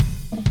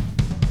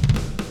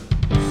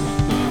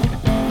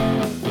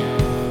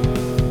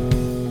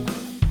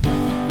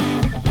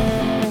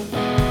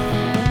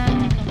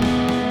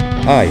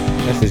Hi,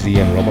 this is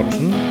Ian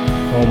Robertson,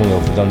 formerly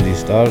of the Dundee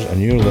Stars,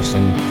 and you're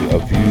listening to A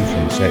View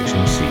from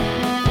Section C.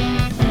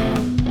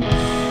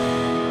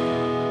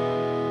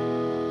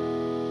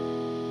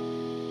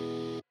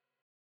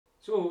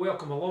 So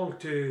welcome along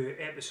to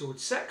episode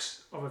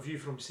 6 of A View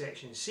from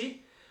Section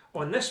C.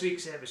 On this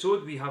week's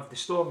episode we have the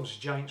Storm's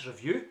Giants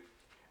review,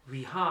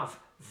 we have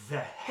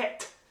the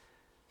hit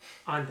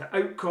and the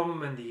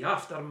outcome and the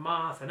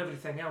aftermath and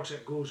everything else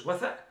that goes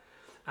with it.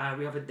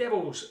 We have a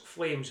Devils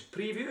Flames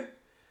preview,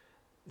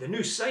 the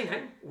new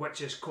signing, which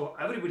has caught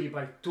everybody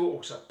by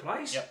total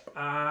surprise.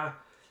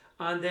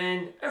 And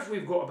then if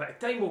we've got a bit of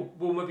time,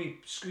 we'll maybe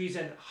squeeze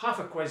in half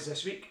a quiz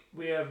this week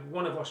where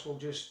one of us will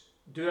just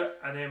do it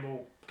and then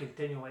we'll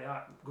continue like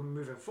that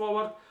moving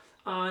forward.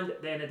 And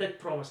then I did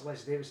promise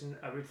Liz Davison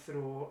I would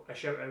throw a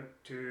shout out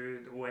to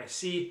the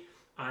OSC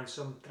and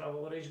some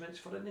travel arrangements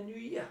for in the new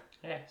year.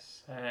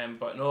 Yes,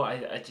 but no,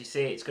 as you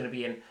say, it's going to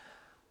be an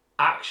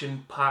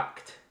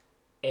action-packed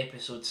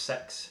episode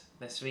 6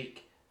 this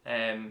week.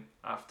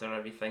 After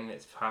everything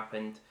that's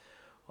happened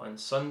on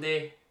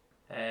Sunday,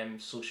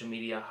 social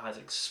media has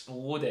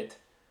exploded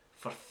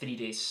for 3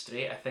 days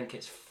straight. I think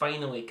it's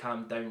finally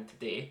calmed down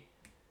today.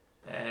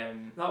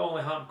 That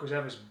only happened because I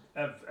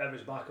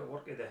was back at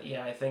work today.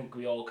 Yeah, I think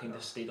we all kind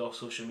of stayed off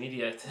social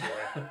media to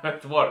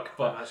work,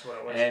 but that's what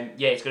it was.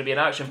 yeah, it's going to be an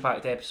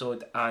action-packed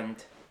episode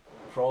and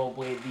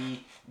probably the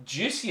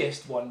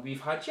juiciest one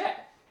we've had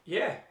yet.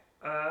 Yeah,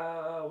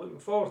 looking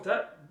forward to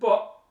it.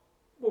 But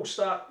we'll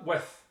start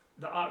with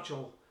the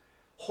actual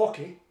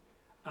hockey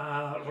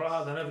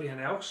rather than everything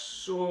else.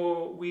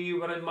 So we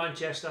were in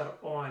Manchester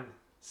on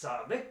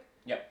Saturday.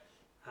 Yep.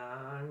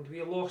 And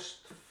we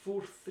lost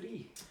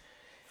 4-3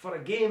 for a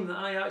game that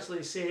I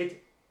actually said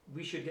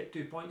we should get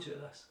 2 points out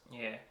of this.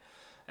 Yeah.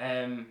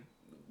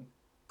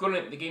 Going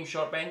into the game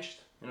short benched,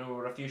 we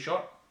were a few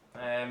short.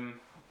 I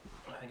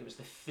think it was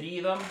the three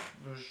of them.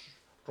 There was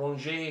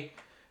Rongier,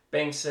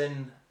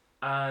 Bengtson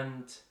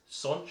and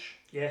Sonch.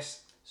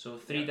 Yes. So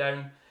 3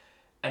 down.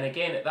 And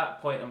again, at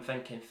that point, I'm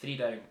thinking 3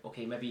 down.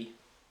 Okay, maybe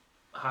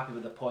happy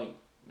with the point.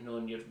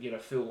 And you're a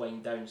full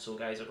line down, so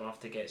guys are going to have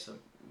to get some.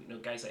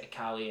 Guys like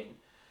Cali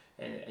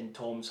and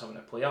Tom's having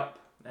to play up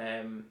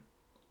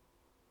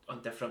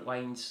on different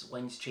lines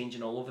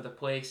changing all over the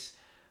place.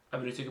 I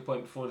would have took a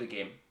point before the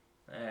game.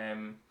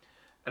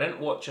 I didn't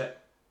watch it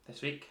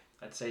this week.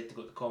 I decided to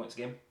go to the Comets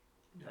game,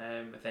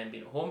 with them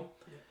being at home.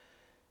 Yeah.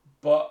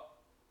 But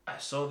I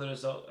saw the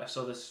result. I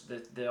saw the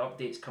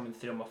updates coming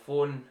through on my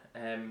phone.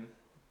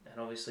 And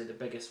obviously the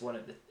biggest one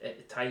at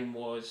the time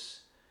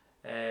was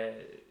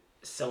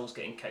Sills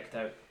getting kicked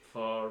out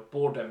for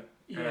boredom.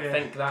 Yeah. And I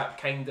think that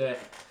kind of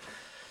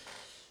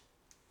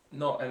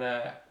not in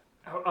a...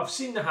 I've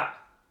seen the hit.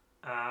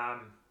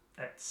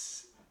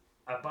 It's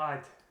a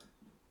bad...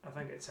 I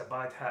think it's a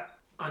bad hit.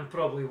 And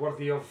probably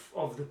worthy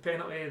of the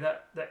penalty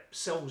that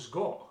Sills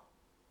got.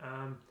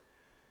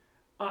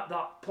 At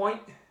that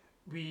point,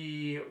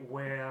 we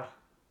were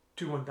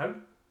 2-1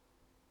 down.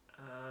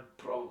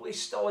 Probably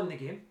still in the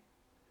game.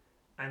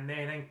 And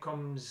then in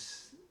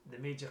comes the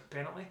major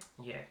penalty.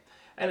 Yeah,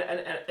 and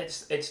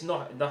it's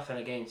nothing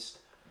against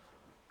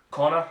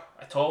Connor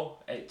at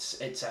all.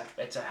 It's a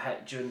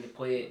hit during the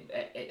play.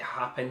 It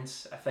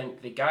happens. I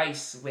think the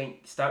guys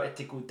started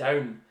to go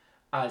down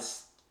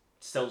as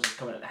Stills was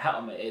coming in to hit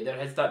him. There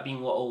has that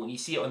been little. You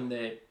see it on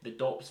the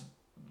Dops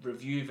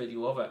review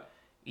video of it.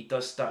 He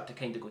does start to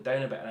kind of go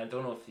down a bit, and I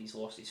don't know if he's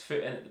lost his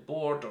foot in at the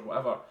board or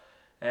whatever.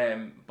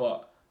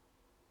 But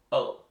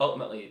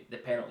ultimately the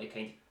penalty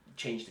kind of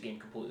changed the game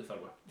completely for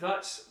me.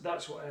 That's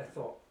what I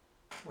thought.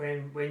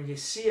 When you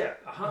see it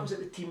happens at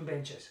the team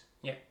benches.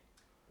 Yeah.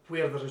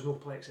 Where there is no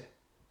plexi.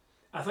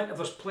 I think if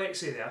there's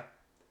plexi there,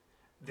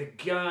 the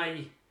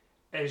guy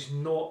is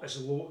not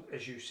as low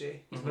as you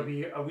say. He's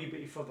maybe a wee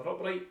bit further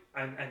upright,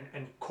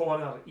 and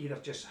Connor either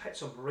just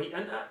hits him right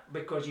into it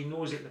because he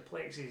knows that the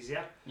plexi is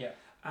there. Yeah.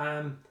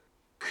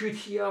 Could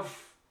he have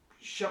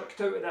shirked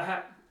out of the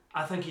hit?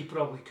 I think he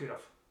probably could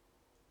have.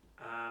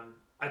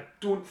 I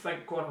don't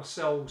think Connor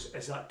Sills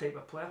is that type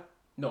of player.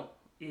 No.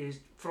 He is,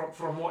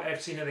 from what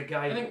I've seen of the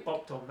guy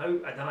up till now,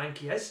 I don't think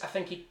he is. I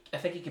think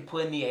he could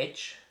play on the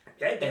edge.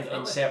 Yeah,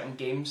 in certain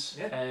games.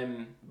 Yeah.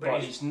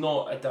 But he's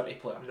not a dirty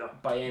player. No,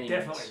 by any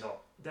definitely means.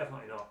 not.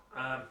 Definitely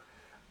not.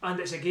 And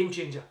it's a game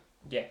changer.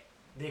 Yeah.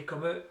 They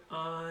come out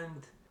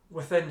and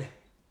within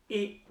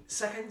 8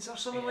 seconds or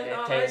something like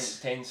that.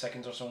 10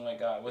 seconds or something like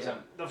that, wasn't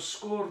it? They've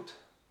scored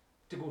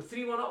to go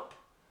 3-1 up,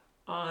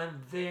 and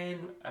then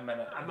a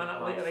minute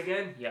later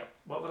again,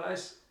 whatever it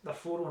is, they're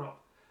 4-1 up.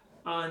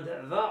 And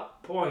at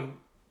that point,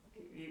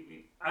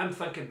 I'm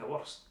thinking the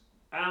worst.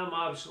 I'm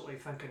absolutely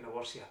thinking the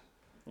worst here.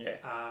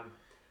 Yeah.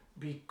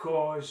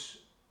 Because,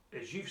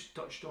 as you've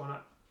touched on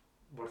it,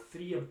 we're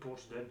 3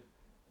 imports down,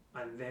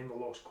 and then we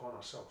lost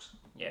Connor Sills.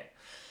 Yeah.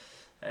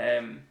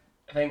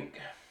 I think,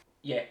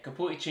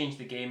 completely changed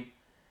the game.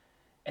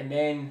 And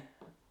then,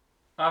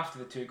 after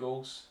the 2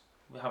 goals,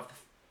 we have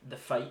the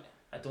fight.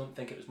 I don't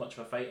think it was much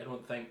of a fight. I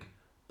don't think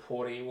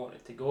Poirier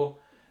wanted to go.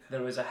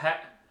 There was a hit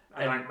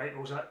I think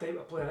Michael's that type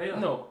of player either.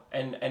 No,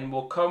 and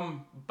we'll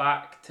come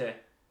back to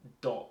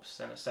Dops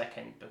in a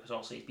second because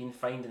obviously he's been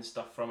fined and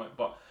stuff from it,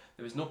 but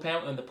there was no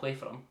penalty on the play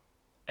for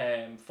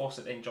him.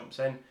 Fawcett then jumps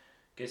in,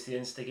 gets the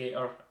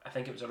instigator. I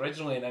think it was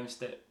originally announced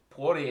that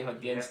Poirier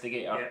had the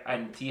instigator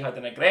and he had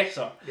an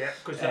aggressor. Yeah,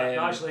 because that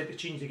actually had to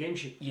change the game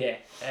sheet. Yeah,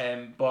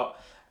 but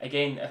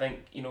again, I think,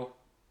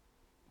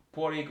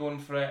 Poirier going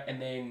for it,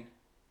 and then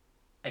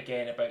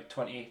again about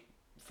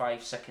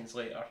 25 seconds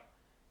later,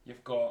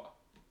 you've got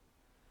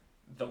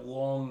the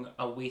long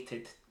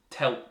awaited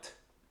tilt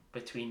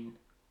between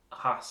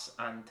Haas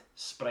and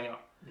Springer,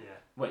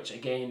 which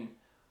again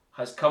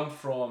has come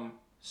from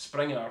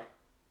Springer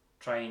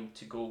trying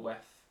to go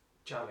with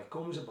Charlie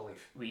Combs, I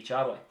believe. wee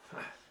Charlie.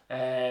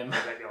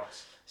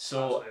 Ridiculous.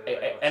 So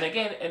and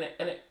again,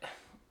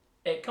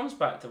 it comes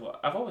back to what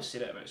I've always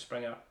said about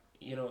Springer.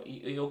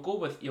 You'll go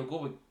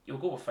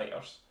with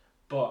fighters,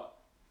 but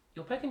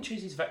you'll pick and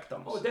choose his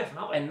victims. Oh,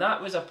 definitely. And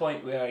that was a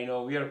point where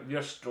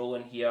we're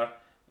strolling here.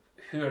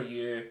 Who are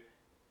you?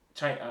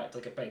 Trying to act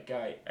like a big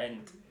guy,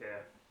 and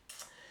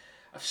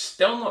I've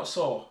still not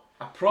saw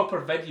a proper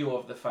video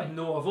of the fight.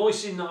 No, I've only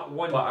seen that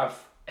one. But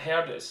I've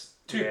heard it's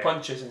two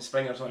punches and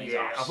Springer's on his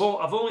arse.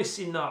 I've only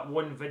seen that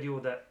one video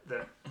that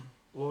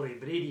Laurie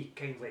Brady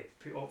kindly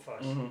put up for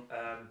us,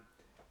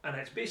 and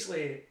it's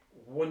basically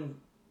one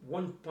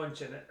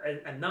punch,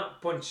 and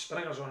that punch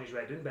Springer's on his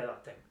way down by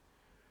that time,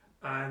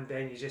 and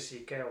then you just see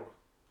Kyle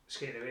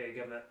skating away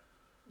giving it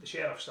the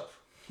sheriff stuff.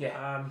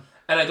 Yeah,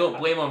 and I don't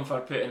blame him for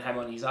putting him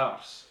on his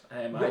arse.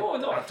 No,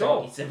 not at I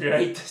all. He's in the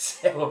right to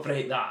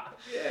celebrate that.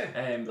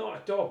 Yeah, not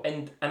at all.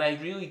 And I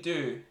really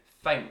do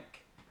think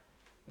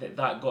that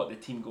got the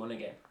team going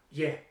again.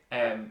 Yeah.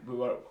 We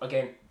were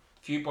again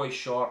few boys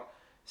short.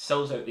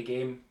 Sills out the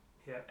game.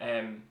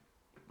 Yeah.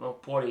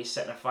 Poirier's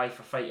sitting a 5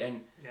 for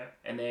fighting. Yeah.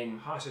 And then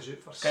Haas is out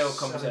for Kyle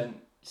comes in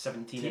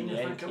 17 in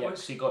the end. Yeah.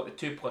 So he got the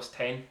 2 plus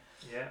 10.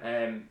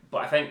 Yeah. But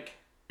I think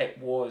it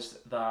was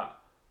that.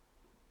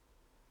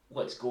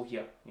 Let's go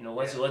here.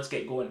 Let's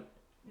get going.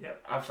 Yeah.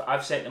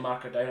 I've set the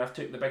marker down. I've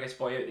took the biggest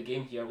boy out of the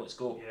game here. Let's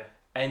go. Yeah.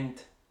 And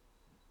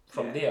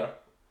from there,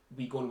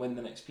 we go and win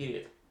the next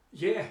period.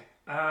 Yeah.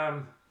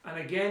 And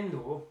again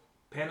though,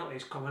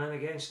 penalties coming in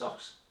against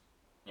us.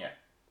 Yeah.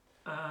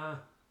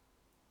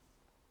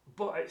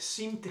 But it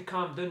seemed to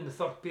calm down the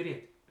third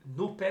period.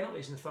 No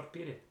penalties in the third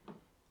period.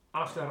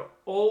 After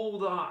all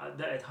that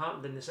had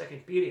happened in the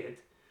second period,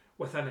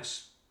 within a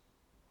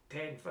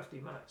 10-15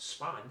 minute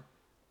span,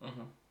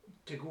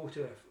 to go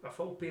to a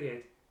full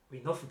period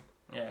with nothing.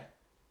 Yeah.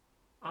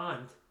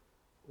 And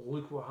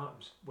look what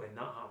happens when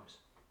that happens.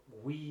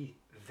 We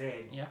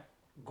then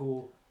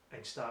go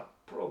and start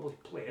probably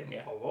playing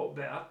a lot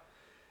better.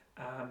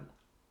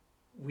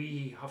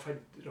 We have had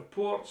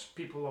reports,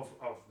 people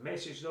have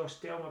messaged us,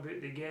 telling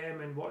about the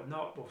game and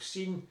whatnot. We've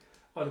seen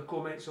all the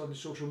comments on the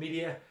social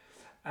media.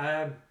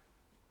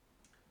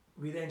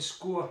 We then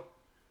score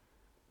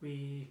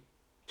with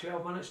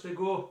 12 minutes to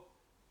go,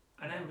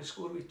 and then we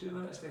score with 2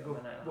 minutes to go.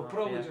 We'll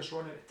probably just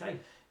run out of time.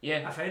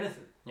 Yeah. If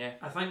anything. Yeah.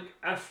 I think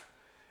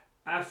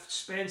if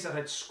Spencer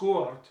had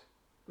scored,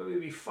 but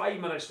maybe 5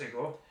 minutes to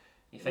go,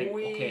 you think,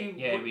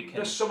 we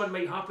can. Something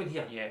might happen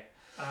here. Yeah.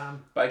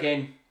 But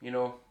again,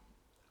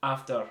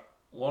 after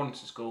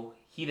Lawrence's goal,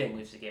 he then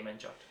leaves the game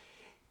injured.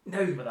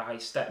 Now, with a high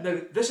stick.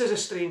 Now, this is a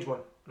strange one,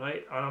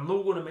 right? And I'm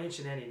not going to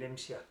mention any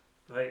names here,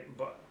 right?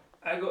 But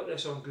I got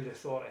this on good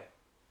authority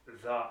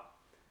that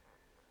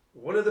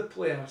one of the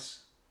players,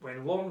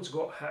 when Lawrence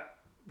got hit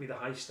with a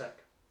high stick,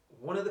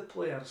 one of the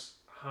players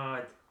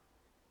had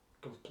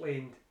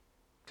complained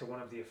to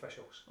one of the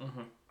officials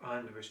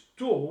and was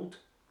told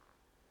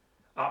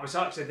it was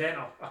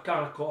accidental. I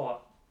can't call it.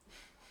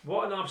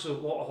 What an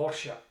absolute lot of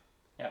horseshit.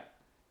 Yeah.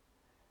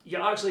 You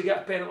actually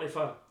get a penalty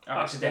for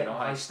accidental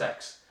high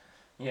sticks.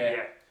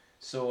 Yeah.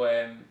 So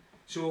and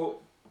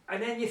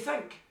then you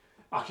think,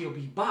 he'll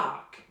be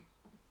back,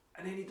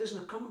 and then he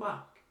doesn't come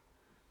back,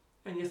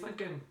 and you're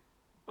thinking,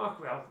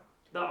 well,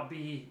 that'll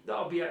be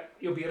it.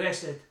 He'll be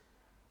arrested.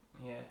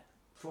 Yeah.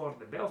 For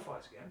the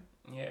Belfast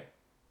game. Yeah.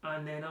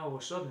 And then all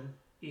of a sudden,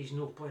 he's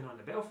not playing on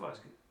the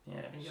Belfast game.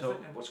 Yeah. And you're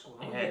thinking, what's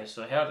going on? Yeah.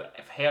 So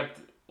I've heard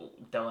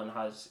Dylan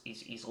has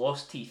he's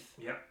lost teeth.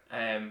 Yeah.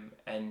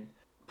 And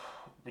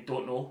we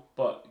don't know,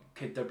 but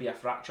could there be a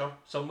fracture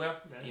somewhere?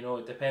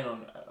 Yeah. Depending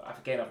on,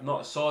 again, I've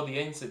not saw the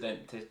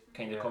incident to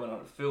kind of comment on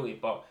it fully,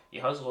 but he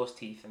has lost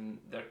teeth and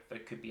there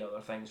could be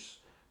other things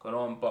going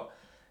on. But,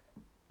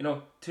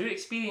 two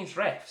experienced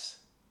refs,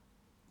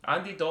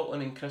 Andy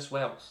Dalton and Chris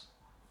Wells,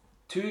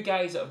 two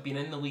guys that have been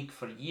in the league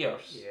for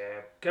years.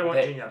 Yeah, come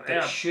on, Junior.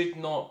 That should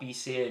not be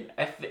saying,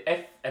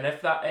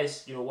 if that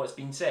is, what's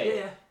been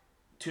said,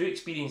 two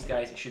experienced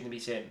guys that shouldn't be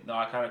saying, no,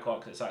 I can't call it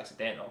because it's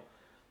accidental.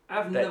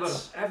 I've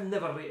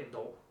never rated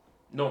Dalton.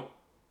 No.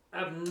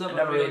 I've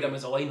never really rated him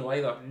as a lino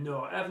either.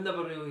 No, I've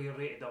never really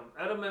rated him.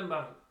 I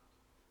remember,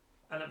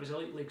 and it was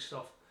Elite League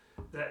stuff,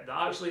 that they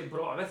actually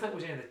brought him, I think it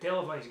was in the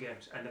televised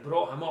games, and they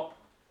brought him up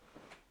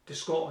to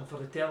Scotland for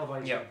the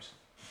televised games.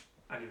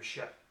 And he was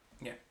shit.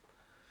 Yeah.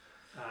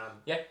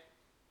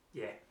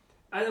 Yeah.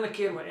 I don't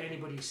care what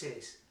anybody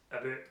says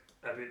about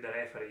the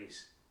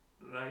referees,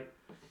 right?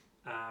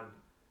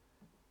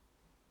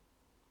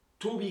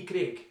 Toby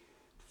Craig,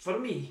 for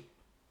me,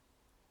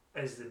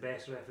 is the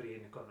best referee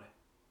in the country,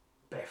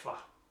 by far.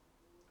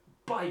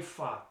 By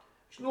far.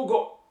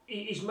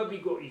 He's maybe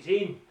got his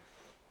own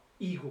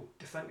ego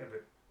to think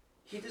about.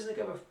 He doesn't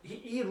give a.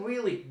 He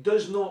really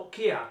does not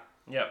care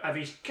if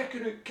he's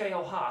kicking out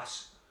Kyle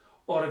Haas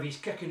or if he's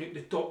kicking out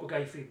the top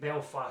guy from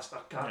Belfast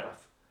or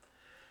Cardiff.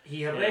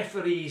 He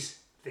referees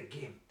the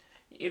game.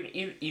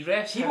 He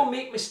refs. He will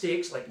make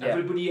mistakes like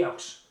everybody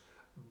else,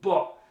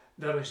 but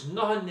there is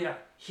nothing there.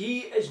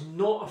 He is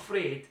not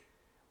afraid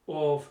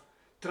of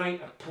trying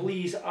to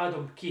please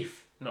Adam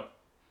Keefe. No.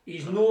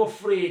 He's not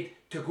afraid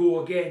to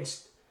go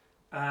against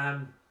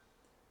Adam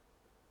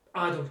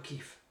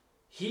Keefe.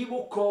 He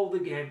will call the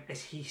game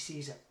as he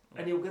sees it,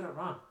 and he'll get it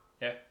wrong.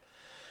 Yeah.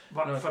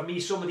 But for me,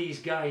 some of these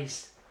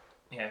guys...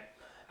 Yeah.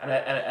 And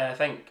I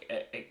think,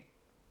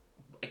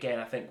 again,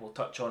 I think we'll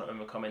touch on it when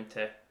we come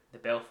into the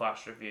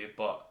Belfast review,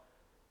 but,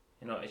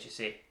 you know, as you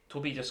say,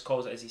 Toby just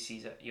calls it as he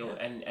sees it.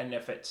 And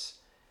if it's...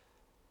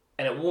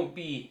 And it won't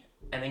be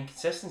an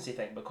inconsistency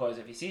thing, because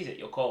if he sees it,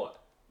 you'll call it.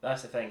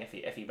 That's the thing.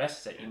 If he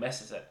misses it, he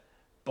misses it.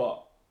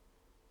 But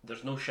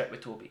there's no shit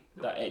with Toby.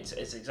 That it's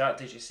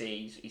exactly as you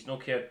say. He's no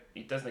care.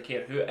 He doesn't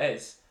care who it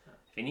is.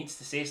 If he needs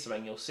to say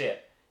something, he'll say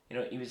it. You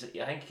know,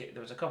 I think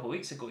there was a couple of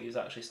weeks ago he was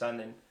actually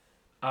standing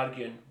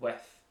arguing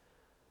with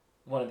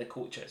one of the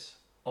coaches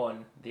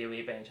on the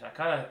away bench, and I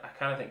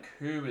kind of think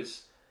who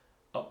was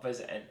up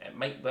visiting. It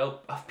might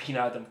well have been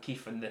Adam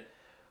Keefe in the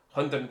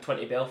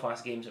 120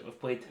 Belfast games that we've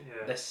played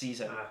this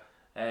season.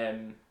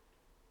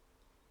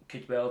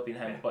 Could well have been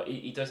him, but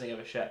he doesn't give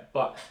a shit.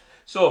 But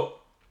so,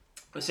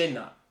 we're saying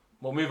that,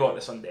 we'll move on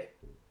to Sunday.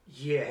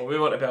 Yeah. We'll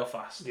move on to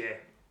Belfast. Yeah.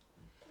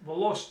 We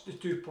lost the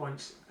 2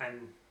 points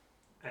in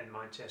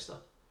Manchester.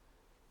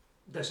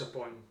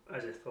 Disappointing,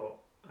 as I thought.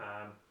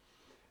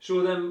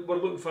 So then we're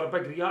looking for a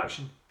big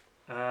reaction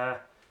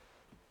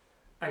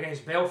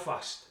against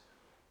Belfast,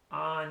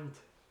 and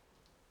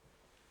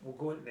we'll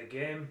go into the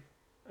game,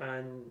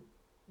 and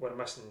we're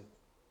missing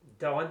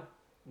Dylan,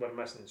 we're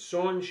missing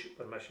Songe,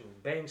 we're missing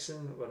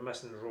Benson, we're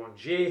missing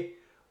Rongier,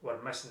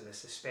 we're missing the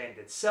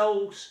suspended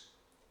Sills.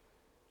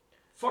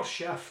 First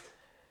shift,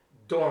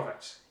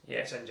 Dorowitz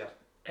gets injured.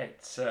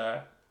 It's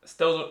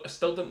still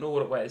don't know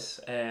what it was.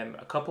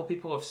 A couple of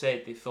people have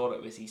said they thought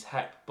it was his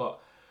hip, but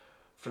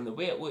from the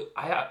way it looked,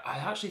 I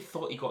actually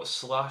thought he got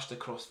slashed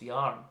across the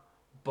arm,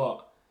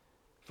 but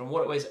from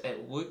what it was,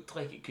 it looked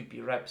like it could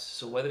be ribs.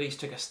 So whether he's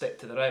took a stick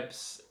to the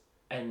ribs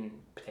and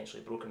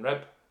potentially broken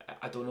rib,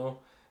 I don't know.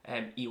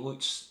 He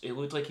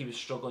looked like he was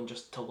struggling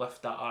just to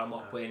lift that arm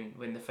up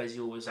when the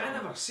physio was. I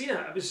never seen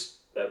it.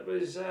 It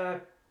was. I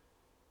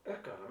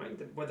can't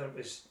remember whether it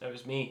was. It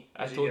was me.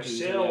 I Was told it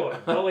you. yourself or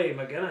Billy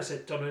McGuinness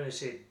had turned around and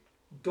said,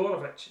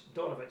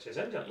 Dorowitz is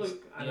injured.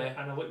 Look, and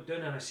I looked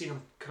down and I seen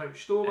him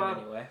crouched over.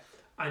 Anyway.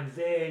 And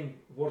then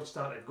word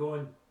started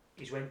going.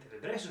 He's went to the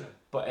dressing room.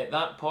 But at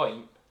that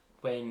point,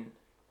 when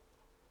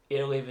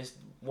Airley was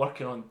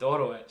working on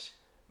Dorowitz,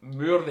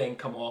 Moore then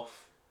come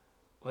off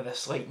with a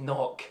slight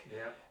knock.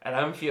 Yeah. And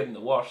I'm fearing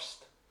the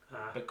worst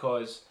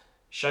because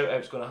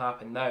shout-out's going to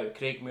happen now.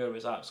 Craig Moore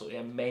was absolutely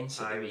immense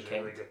at the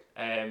weekend. Really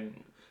good.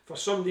 For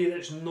somebody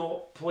that's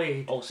not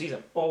played all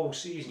season,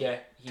 yeah,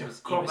 he was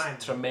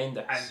tremendous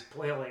and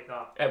play like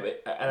that.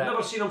 I've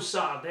never seen him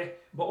Saturday,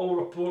 but all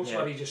reports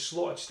were he just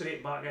slotted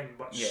straight back in.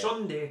 But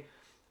Sunday,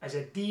 as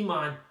a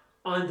D-man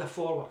and a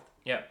forward,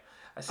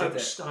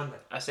 outstanding.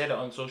 I said it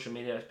on social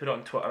media. I put it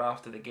on Twitter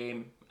after the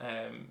game.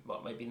 Well,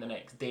 it might be the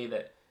next day,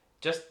 that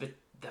just the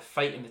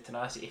fight and the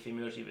tenacity for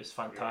Mursey was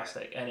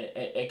fantastic. And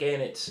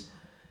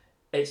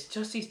it's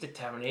just his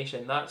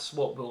determination. That's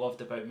what we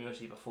loved about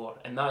Mursey before,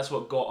 and that's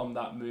what got him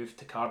that move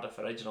to Cardiff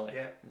originally.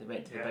 They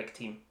went to the big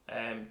team.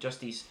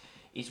 Just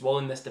his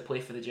willingness to play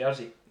for the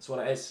jersey. That's what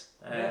it is.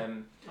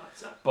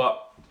 That's it.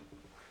 But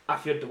I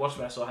feared the worst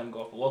when I saw him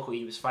go off, but luckily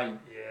he was fine.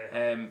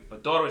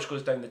 But Dorowitz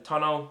goes down the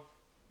tunnel.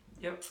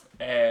 Yep.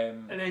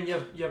 And then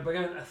you're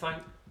beginning to think,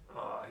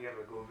 oh, here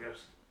we go,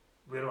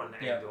 we're on the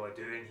end of a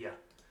doing here.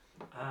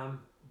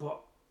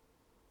 But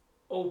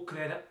all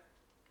credit,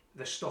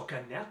 the stock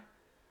in there.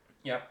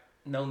 Yeah,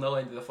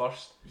 0-0 into the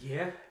first.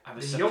 Yeah, I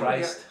was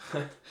surprised.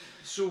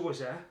 So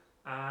was I.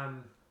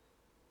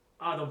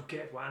 Adam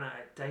kept winning it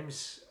at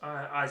times,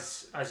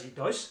 as he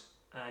does,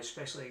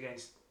 especially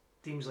against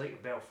teams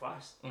like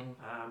Belfast.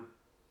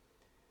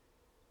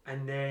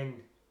 And then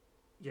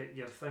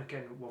you're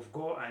thinking, we've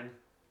got in.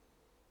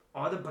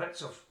 All the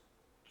Brits have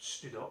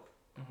stood up.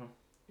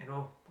 You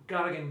know,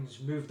 Garrigan's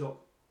moved up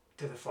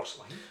to the first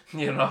line.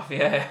 Near enough,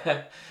 yeah.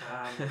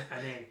 And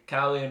then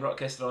Cali and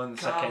Rutgers are on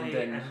the second.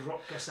 Cali and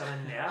Rutgers are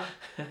in there.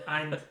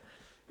 And,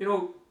 you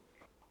know,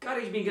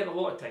 Gary's been getting a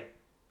lot of time,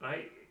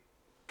 right?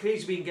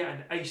 Craig's been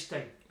getting ice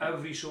time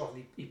every so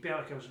often. He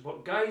barely comes.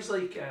 But guys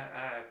like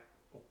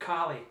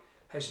Cali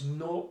has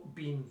not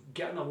been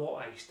getting a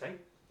lot of ice time.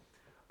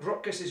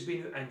 Rutgers has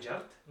been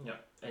injured. Yeah.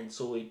 and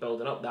slowly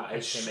building up that And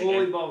ice time slowly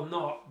again. building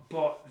up,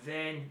 but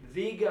then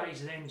they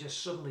guys then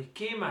just suddenly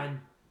came in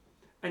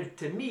and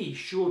to me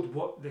showed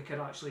what they could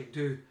actually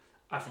do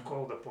if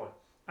called upon.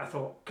 I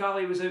thought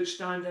Cali was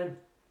outstanding.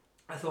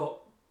 I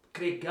thought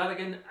Craig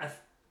Garrigan,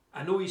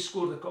 I know he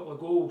scored a couple of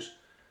goals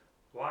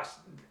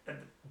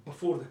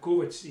before the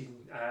COVID season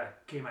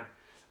came in.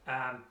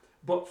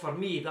 But for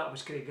me, that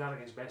was Craig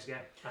Garrigan's best game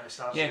in the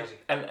Stars jersey.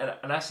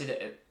 And I said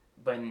it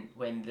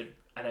when they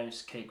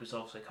announced Craig was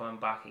obviously coming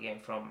back again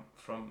from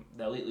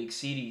the Elite League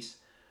series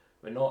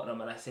with Nottingham,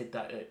 and I said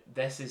that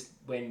this is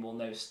when we'll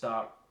now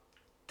start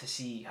to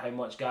see how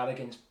much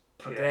Garrigan's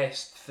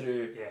progressed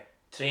through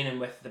training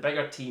with the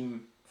bigger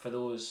team for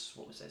those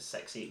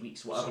 6-8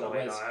 weeks, whatever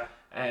Something it was, like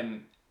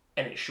and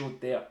it showed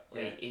there.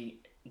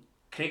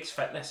 Craig's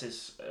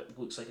fitness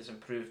looks like it's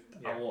improved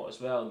a lot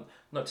as well.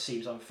 Not to say he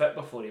was unfit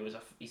before,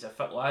 he's a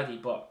fit laddie,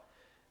 but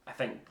I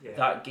think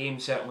that game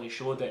certainly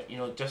showed it.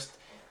 Just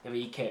the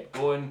way he kept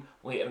going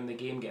later in the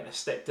game, getting a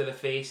stick to the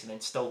face and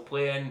then still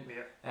playing.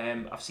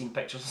 I've seen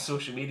pictures on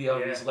social media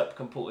of his lip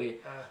completely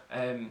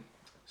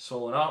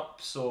swollen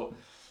up. So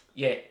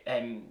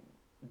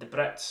the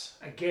Brits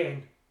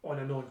again on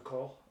a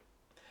non-call.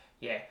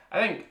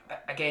 I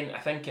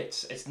think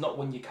it's not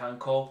one you can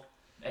call.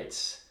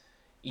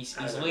 He's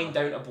laying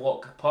down to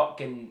block the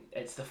puck and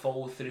it's the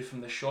follow through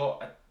from the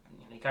shot.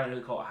 You can't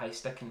really call it high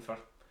sticking for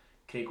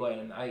Craig lying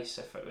on the ice.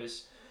 If it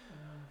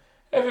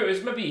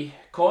was maybe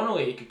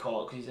Connolly, you could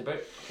call it because he's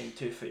about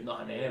 2 foot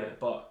nothing anyway.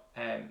 But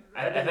I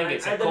think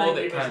it's a call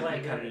that you can't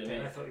really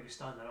make. I thought he was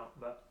standing up,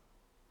 but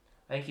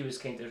I think he was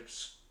kind of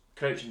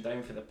crouching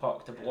down for the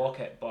puck to block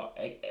it. But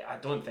I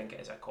don't think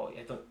it is a call.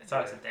 It's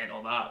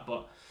accidental that.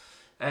 But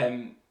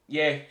they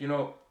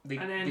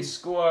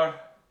score.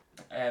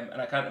 And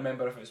I can't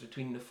remember if it was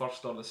between the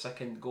first or the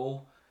second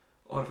goal,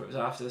 or if it was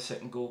after the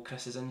second goal,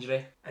 Chris's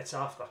injury. It's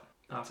after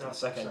the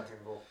second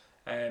goal.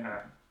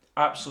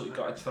 Absolutely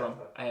gutted for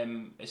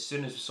him. As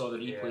soon as we saw the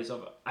replays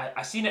of it,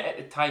 I seen it at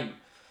the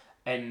time,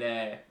 and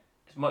as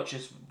much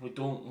as we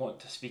don't want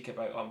to speak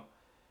about him,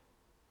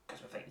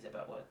 because we think he's a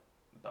bit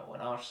of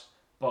an arse,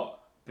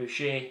 but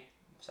Boucher,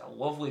 it's a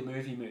lovely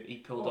move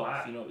he pulled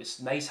off. It was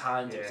nice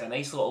hands, it was a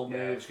nice little move,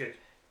 it was good.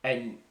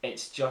 And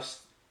it's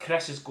just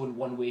Chris is going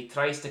one way,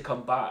 tries to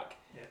come back,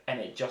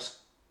 and it just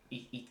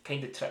he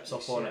kind of trips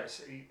up on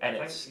it.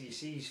 I think you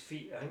see his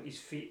feet. I think his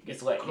feet get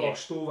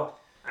crossed over,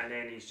 and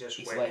then he's just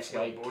his left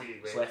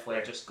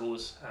leg just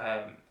goes.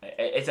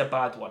 It's a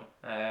bad one.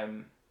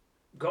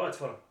 Gutted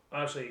for him.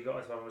 Absolutely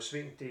gutted for him. I was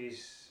speaking to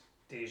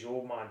his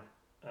old man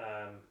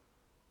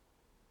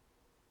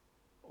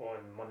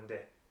on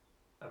Monday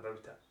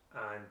about it,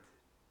 and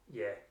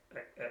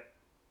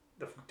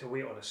to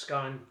wait on a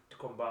scan to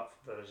come back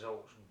for the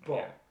results,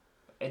 but.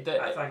 I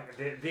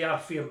think they are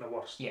fearing the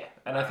worst. Yeah,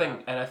 and I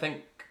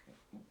think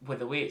with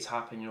the way it's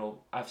happened,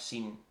 I've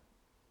seen,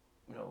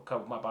 a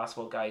couple of my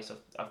basketball guys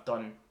have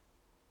done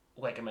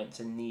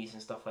ligaments in knees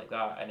and stuff like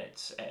that, and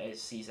it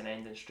is season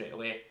ending straight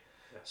away.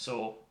 Yeah.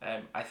 So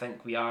I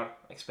think we are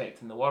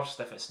expecting the worst.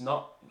 If it's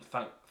not,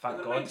 thank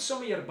God.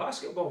 Some of your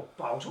basketball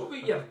pals. What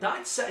about your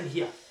dad sitting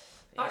here?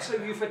 That's how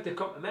you've had to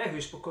come to my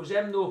house because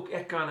them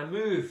can't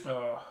move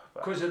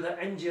because of the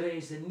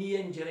injuries, the knee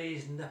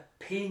injuries, and the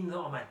pain that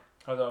I'm in.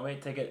 Hold on,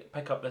 wait to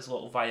pick up this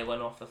little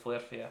violin off the floor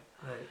for you.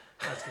 Right,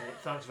 that's great.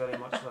 Thanks very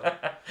much for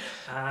that.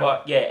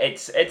 But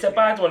it's a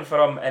bad one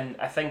for him, and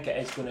I think it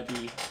is going to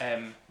be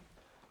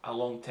a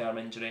long-term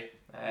injury.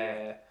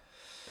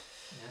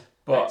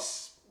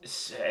 But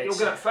he'll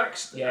get it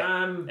fixed.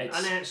 And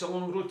then it's a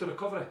long road to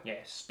recovery.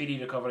 Yeah, speedy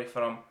recovery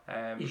for him.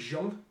 He's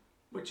young,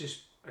 which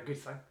is a good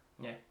thing.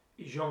 Yeah,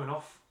 he's young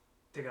enough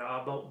to get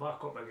our belt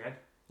back up again.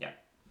 Yeah.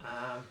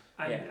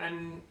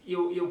 And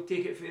you'll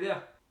take it from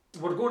there.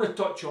 We're going to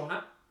touch on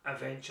it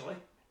eventually,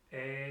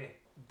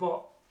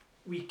 but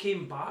we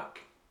came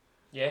back.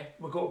 Yeah.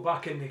 We got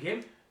back in the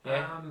game.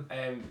 Yeah.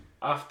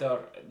 After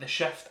the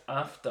shift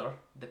after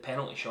the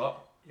penalty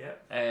shot. Yeah.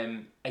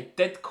 I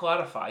did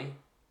clarify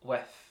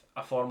with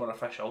a former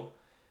official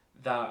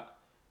that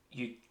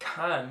you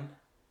can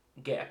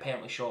get a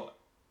penalty shot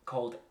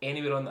called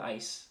anywhere on the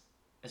ice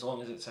as long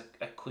as it's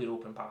a clear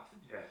open path.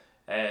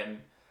 Yeah.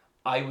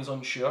 I was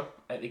unsure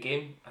at the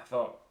game. I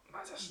thought,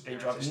 that's a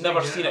strange one. I've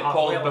never seen it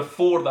called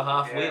before the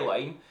halfway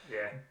line.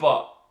 Yeah.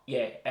 But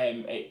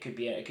it could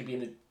be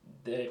in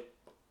the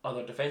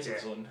other defensive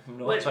zone.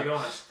 Let's be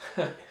honest.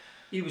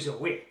 He was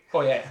away.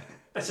 Oh yeah.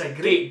 It's a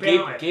great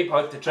penalty. Gabe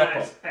had to trip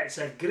him. It's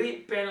a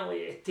great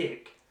penalty to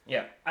take.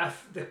 Yeah.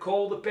 If they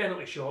call the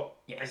penalty shot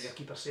and your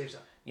keeper saves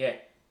it. Yeah.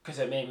 Because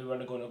it meant we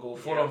weren't going to go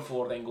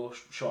 4-on-4, then go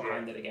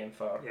short-handed again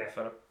for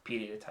a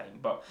period of time.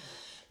 But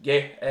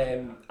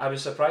I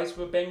was surprised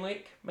with Ben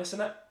Lake missing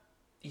it.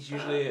 He's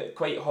usually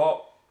quite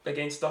hot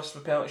against us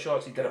for penalty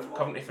shots. He did it for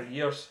Coventry for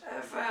years.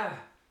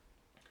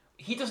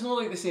 He doesn't look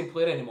like the same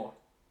player anymore.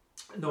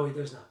 No, he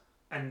doesn't.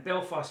 And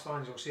Belfast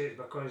fans will say it's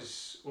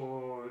because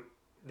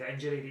the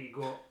injury that he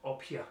got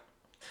up here.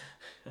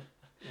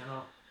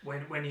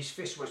 When his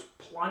fist was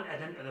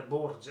planted into the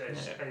boards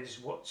is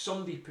what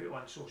somebody put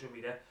on social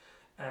media.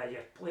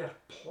 your player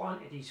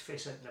planted his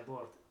face into the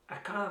board. I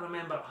can't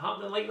remember it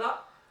happening like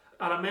that.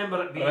 I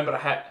remember it being... I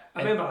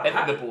remember a hit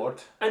into the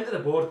board. Into the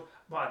board,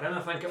 but I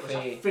didn't think it was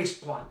a face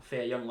plant. For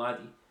a young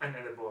laddie. Into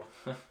the board,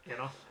 you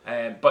know.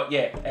 But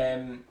yeah,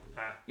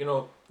 you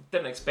know,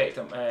 didn't expect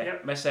him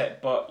miss it,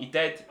 but he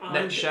did.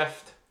 Net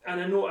shift. And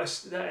I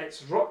noticed that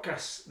it's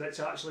Rutkus that's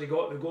actually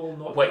got the goal,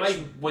 not which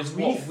Bryden. Was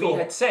what we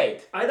had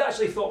said. I'd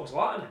actually thought it was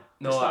Latin.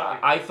 No,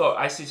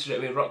 I said straight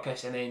away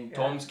Rutkus, and then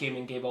Tom's came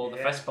and gave all the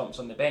fist bumps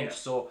on the bench.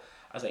 So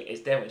I was like,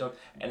 it's definitely done,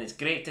 and it's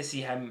great to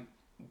see him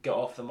get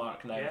off the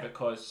mark now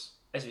because,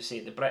 as we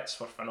say, the Brits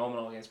were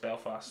phenomenal against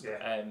Belfast.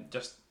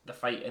 Just the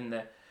fight and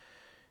the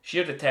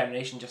sheer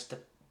determination just to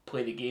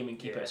play the game and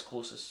keep it as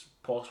close as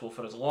possible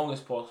for as long as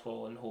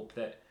possible, and hope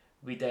that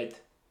we did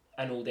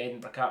an old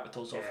Edinburgh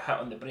Capitals of hit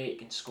on the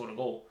break and score a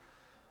goal.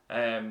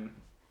 And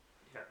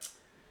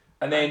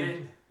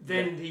then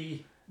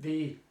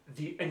the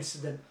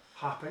incident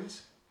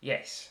happens.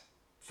 Yes.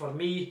 For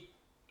me,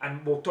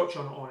 and we'll touch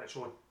on its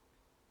own,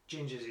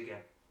 changes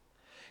again.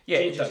 Yeah,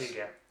 changes it does.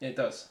 Again. It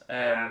does.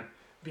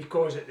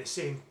 Because at the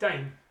same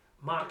time,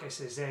 Marcus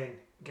is then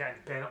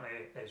getting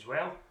penalty as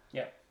well.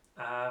 Yeah.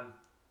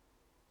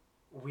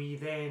 We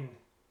then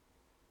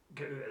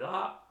get out of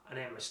that, and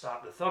then we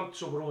start the third,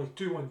 so we're only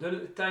 2-1 down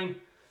at the time.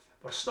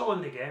 We're still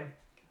in the game,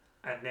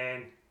 and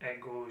then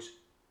it goes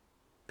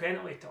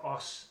penalty to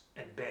us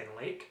and Ben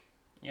Lake.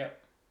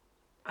 Yep.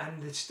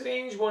 And the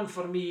strange one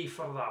for me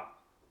for that,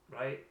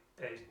 right,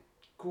 is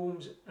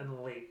Combs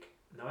and Lake.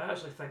 Now I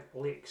actually think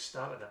Lake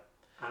started it,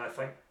 and I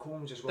think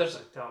Combs is what to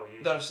tell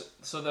you.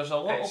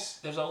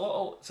 There's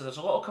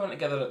a lot coming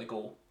together at the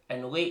goal,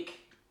 and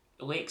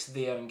Lake's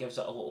there and gives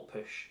it a little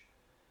push.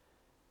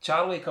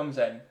 Charlie comes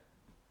in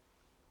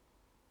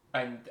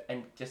and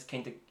just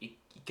kind of he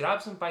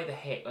grabs him by the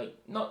head, like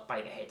not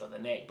by the head or the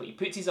neck, but he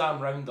puts his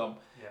arm round him,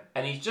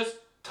 and he's just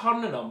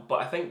turning him.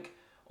 But I think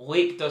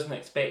Lake doesn't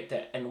expect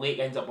it, and Lake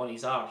ends up on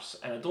his arse.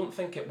 And I don't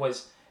think it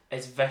was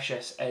as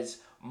vicious as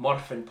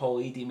Murph and Paul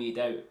Eadie made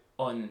out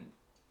on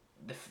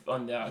the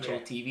actual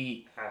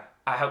TV.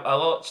 I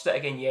watched it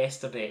again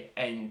yesterday,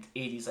 and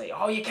Eadie's like,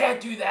 "Oh, you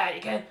can't do that.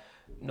 You can't."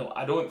 No,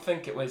 I don't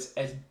think it was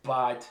as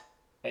bad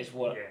as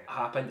what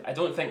happened. I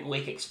don't think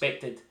Lake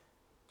expected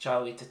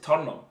Charlie to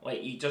turn him.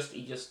 Like he just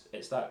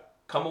it's that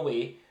come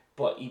away,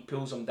 but he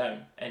pulls him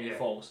down and he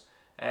falls.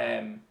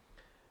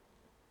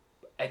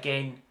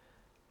 Again,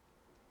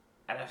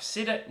 and I've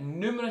said it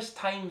numerous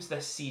times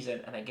this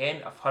season, and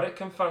again I've had it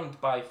confirmed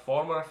by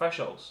former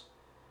officials.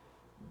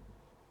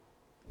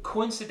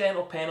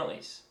 Coincidental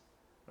penalties,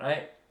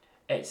 right?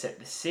 It's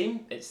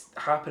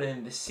happening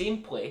in the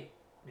same play,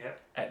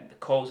 and the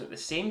calls at the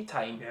same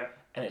time,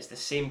 and it's the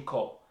same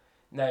call.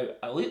 Now,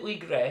 Elite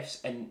League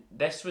refs, and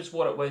this was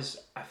what it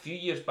was a few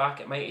years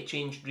back, it might have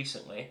changed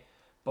recently,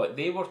 but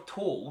they were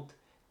told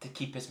to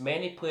keep as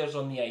many players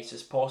on the ice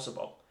as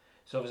possible.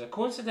 So if it's a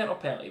coincidental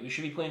penalty, we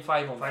should be playing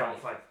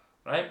 5-on-5.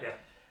 Right? Yeah.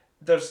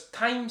 There's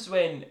times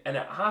when, and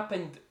it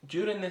happened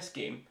during this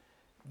game,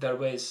 there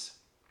was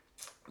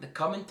the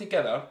coming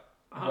together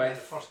with the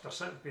first or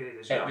second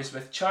period as well. It was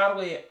with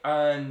Charlie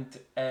and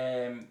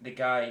the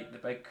guy, the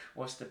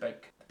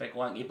big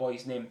lanky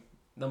boy's name,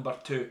 number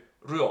 2,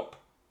 Ruop.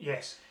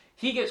 Yes.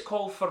 He gets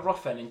called for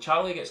roughing and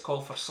Charlie gets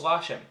called for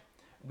slashing.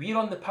 We're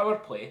on the power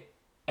play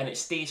and it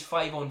stays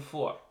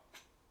 5-on-4.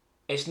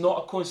 It's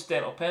not a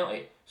coincidental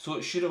penalty, so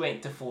it should have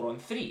went to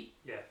 4-on-3.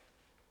 Yeah.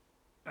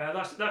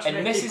 That's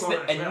and this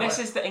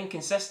is the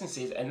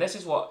inconsistencies, and this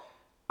is what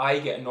I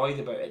get annoyed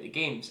about at the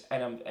games,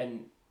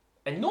 and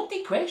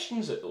nobody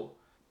questions it though.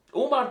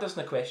 Omar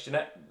doesn't question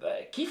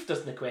it, Keith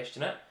doesn't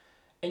question it,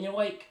 and you're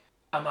like,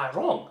 am I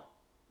wrong?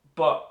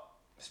 But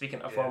speaking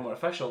to former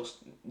officials,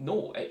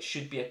 no, it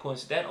should be a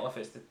coincidental. If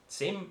it's the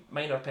same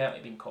minor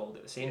penalty being called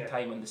at the same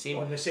time on the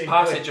same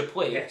passage of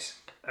play,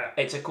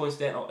 it's a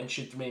coincidental and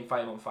should remain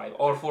 5-on-5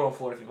 or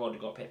 4-on-4 if you've already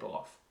got people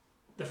off.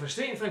 The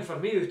frustrating thing for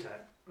me with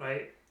it,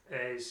 right,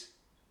 is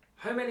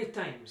how many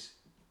times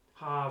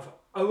have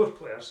our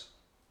players,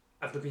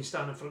 if they've been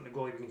standing in front of the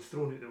goalie, been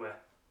thrown out the way?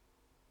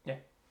 Yeah.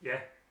 Yeah?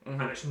 Mm-hmm.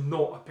 And it's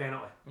not a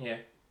penalty. Yeah.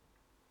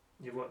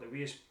 You've got the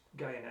weirdest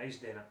guy in the ice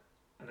doing it,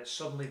 and it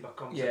suddenly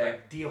becomes a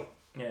big deal.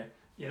 Yeah.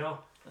 You know?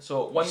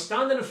 So he's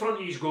standing in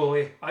front of his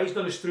goalie, he's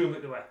done his throw him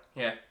out the way.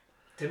 Yeah.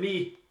 To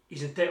me,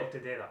 he's entitled to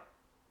do that.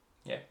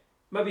 Yeah.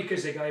 Maybe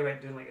because the guy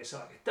went doing like a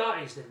sack of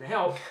tatties didn't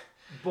help,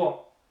 but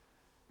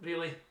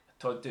really?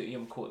 Todd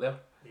Dutium quote there.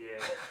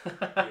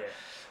 Yeah.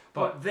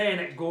 But then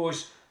it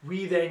goes,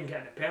 we then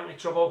get into penalty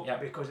trouble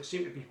because it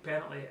seemed to be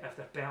penalty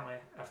after penalty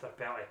after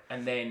penalty.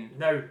 And then...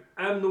 Now,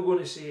 I'm not going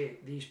to say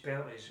these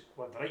penalties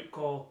were the right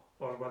call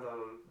or whether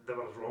they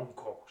were wrong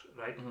calls,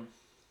 right? Mm-hmm.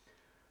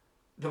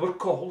 They were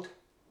called,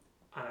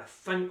 and I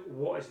think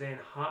what has then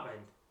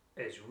happened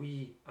is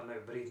we are now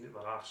breathing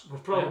out our arse. We're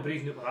probably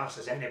breathing out our arse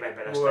as anybody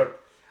by this time.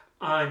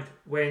 And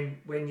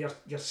when you're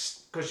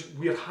because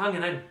we're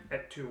hanging in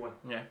at 2-1.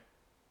 Yeah.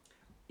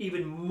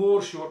 Even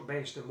more short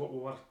bench than what we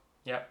were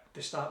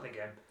to start the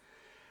game.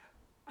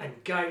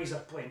 And guys are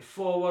playing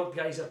forward,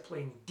 guys are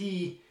playing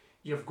D.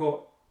 You've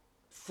got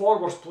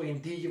forwards playing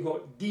D, you've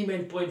got D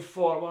men playing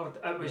forward.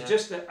 It was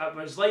just, it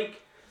was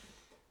like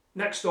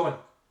next on,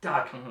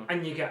 tag,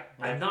 and you get,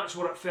 and that's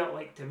what it felt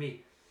like to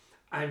me.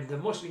 And they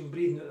must have been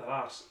breathing out their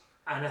arse.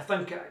 And I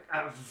think it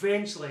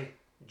eventually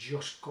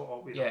just caught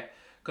up with them. Yeah,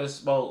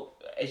 because, well,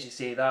 as you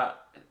say that,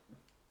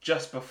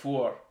 just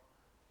before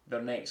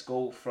their next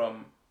goal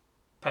from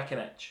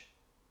Pickenich,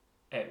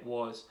 it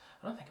was,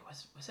 I don't think it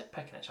was it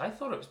Pickenich? I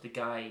thought it was the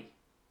guy,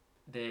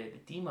 the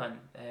D-man,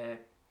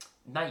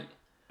 Knight.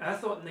 I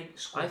thought Knight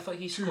scored. I thought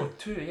he scored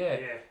two, yeah.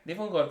 They've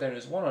only got it down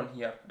as one on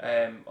here,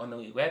 on the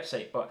league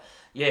website. But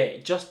yeah,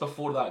 just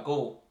before that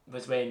goal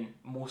was when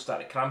Mo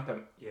started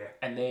cramping. Yeah.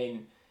 And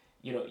then,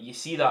 you know, you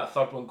see that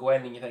third one go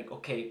in and you think,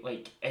 okay,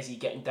 like, is he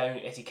getting down?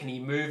 Can he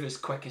move as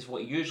quick as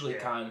what he usually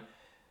can?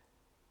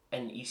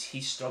 And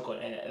he's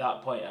struggling. And at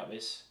that point, I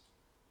was,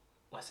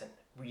 listen,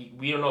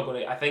 we are not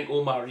going to. I think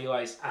Omar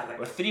realised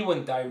we're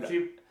 3-1 down.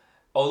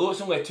 Although it's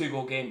only a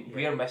 2-goal game,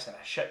 we are missing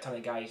a shit ton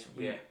of guys.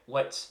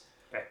 Let's.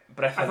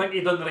 Brithin, I think he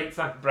done the right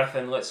thing.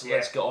 Brithin, let's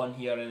get on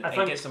here and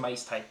get some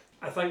ice time.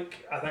 I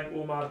think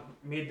Omar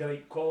made the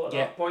right call at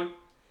that point.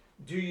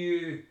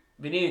 We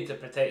needed to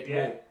protect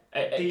Mo.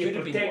 Do you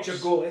protect your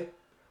goalie,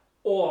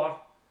 or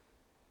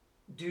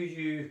do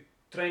you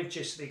trench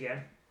us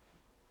again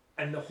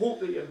in the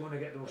hope that you're going to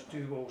get those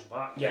 2 goals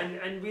back? Yeah.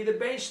 And with the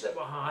bench that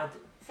we had,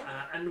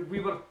 and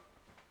we were,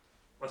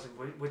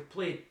 we'd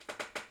played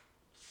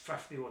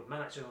 50 odd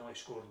minutes and only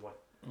scored 1.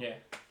 Yeah.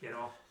 You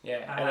know?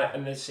 Yeah,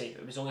 and let's say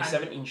it was only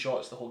 17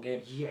 shots the whole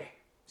game. Yeah.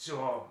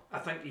 So I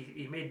think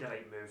he made the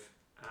right move.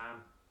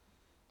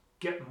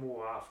 Get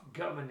Mo off,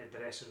 get him in the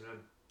dressing room,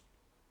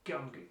 get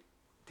him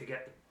to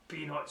get the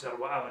peanuts or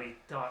whatever he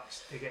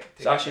talks to get.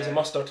 Sachets and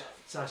mustard.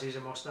 Sachets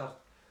and mustard.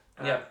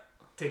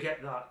 To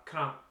get that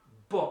cramp.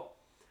 But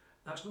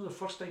that's not the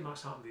first time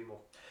that's happened with Mo.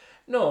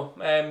 No,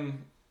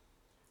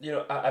 you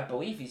know, I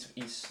believe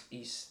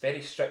he's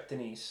very strict in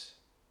his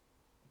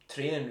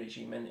training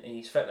regime and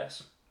his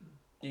fitness.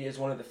 He is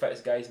one of the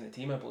fittest guys in the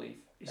team, I believe.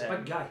 He's a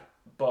big guy.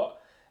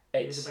 But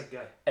he's a big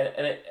guy.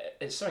 And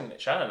it's something that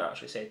Shannon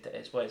actually said to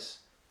us was,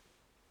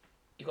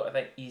 you got to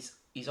think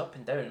he's up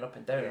and down and up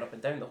and down and up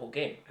and down the whole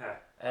game.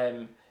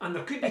 And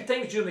there could be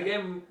times during the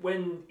game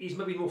when he's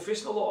maybe not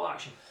facing a lot of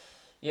action.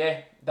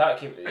 Yeah, that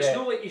could. It's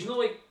not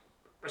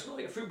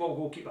like a football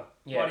goalkeeper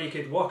where he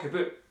could walk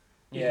about.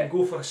 He can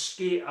go for a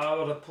skate out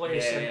of the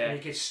place and he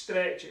could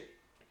stretch it.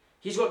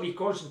 He's got to be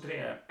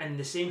concentrating in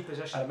the same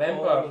position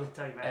all the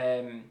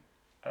time.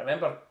 I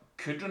remember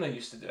Kudrina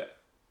used to do it,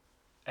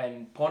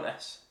 and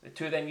Pontus. The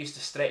two of them used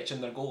to stretch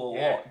in their goal a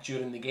lot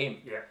during the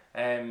game.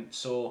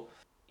 So,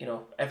 you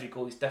know, every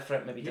goal is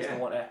different. Maybe he doesn't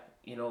want to,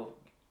 you know,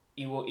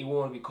 he won't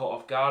want to be caught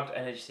off guard.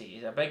 And as you say,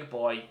 he's a big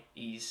boy.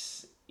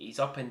 He's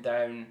up and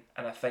down,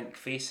 and I think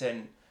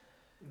facing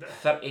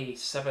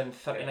 37,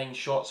 39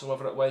 shots or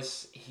whatever it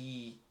was,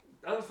 The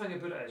other thing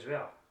about it as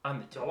well,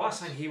 and the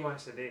last thing he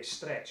wants to do is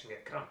stretch and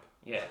get cramp.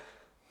 Yeah.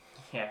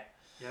 You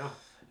know?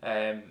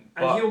 And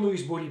he'll know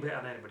his body better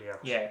than anybody else.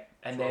 Yeah,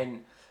 and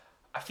then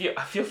I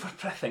feel for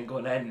Brithin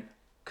going in,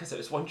 because it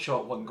was 1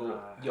 shot, 1 goal.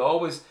 You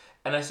always,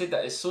 and I said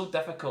that it's so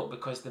difficult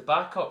because the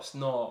backup's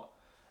not,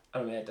 I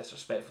don't mean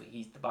disrespectfully,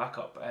 he's the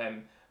backup,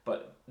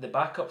 but the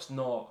backup's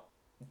not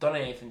done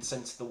anything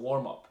since the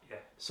warm-up.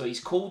 So he's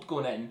cold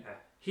going in.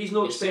 He's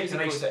not expecting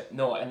ice.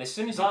 No, and as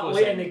soon as he that goes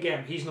late in the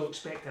game, he's not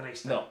expecting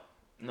ice. No.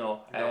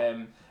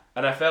 And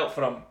I felt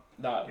for him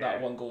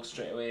that 1 goal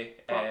straight away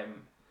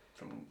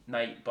from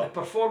Knight. But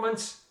the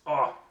performance,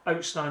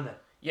 outstanding.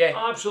 Yeah,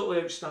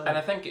 absolutely outstanding. And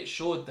I think it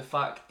showed the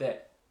fact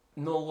that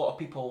not a lot of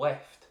people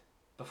left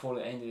before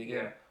the end of the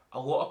game. A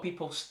lot of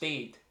people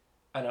stayed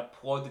and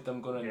applauded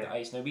them going on the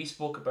ice. Now, we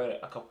spoke about it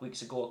a couple of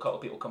weeks ago. A couple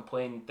of people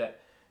complained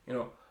that, you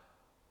know,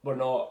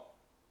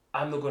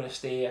 I'm not going to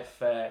stay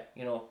if,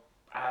 you know,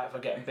 if I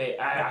get beat,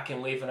 I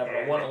can leave whenever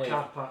I want to leave.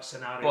 Car park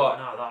scenario,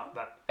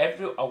 but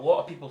a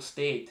lot of people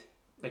stayed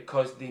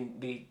because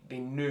they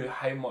knew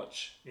how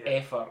much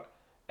effort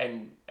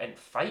and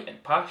fight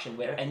and passion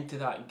went into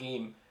that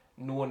game,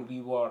 knowing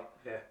we were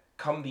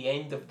come the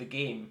end of the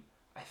game.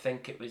 I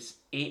think it was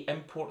 8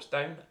 imports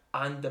down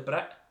and the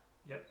Brit.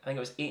 I think it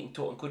was 8 in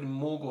total, including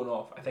Mo going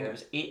off. I think it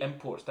was 8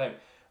 imports down.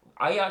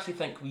 I actually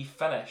think we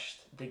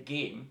finished the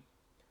game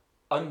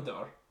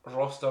under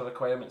roster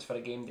requirements for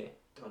a game day.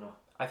 Don't know.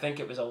 I think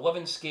it was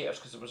 11 skaters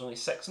because there was only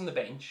 6 on the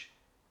bench,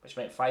 which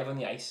meant 5 on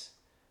the ice,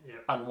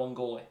 and 1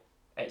 goalie.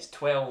 It's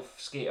 12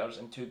 skaters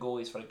and 2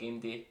 goalies for a game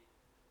day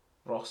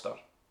roster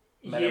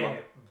minimum. Yeah,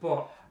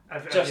 but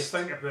if you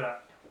think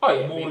about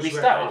it, we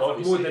started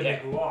obviously. Mo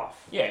didn't go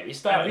off. Yeah, we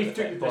started. And we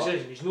took the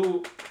decision.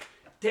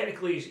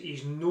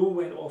 He's no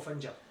went off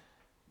injured.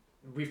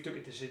 We've took a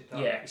decision.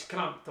 He's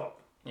cramped up.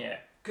 Yeah.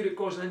 Could it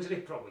cause an injury?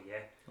 Probably.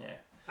 Yeah.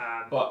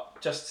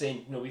 But just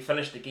saying, we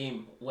finished the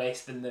game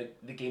less than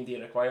the game day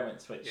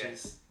requirements, which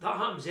is that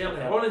happens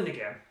early on in the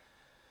game.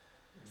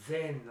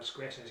 Then there's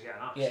questions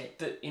getting asked. Yeah,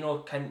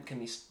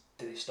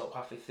 do they stop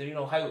halfway through?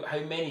 How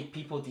many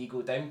people do you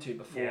go down to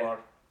before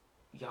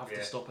you have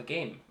to stop a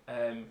game?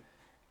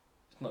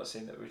 not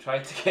saying that we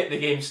tried to get the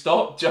game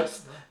stopped,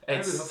 just No.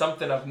 it's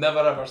something I've never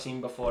ever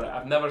seen before.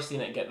 I've never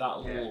seen it get that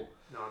low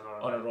No,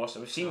 on a roster.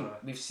 We've seen No.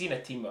 we've seen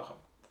a team with a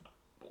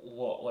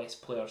lot less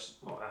players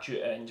due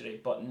to injury,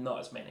 but not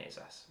as many as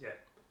this.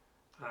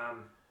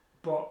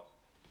 But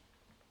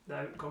the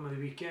outcome of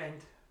the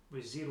weekend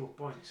was 0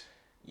 points.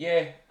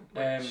 Yeah,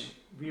 Which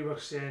we were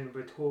saying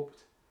we'd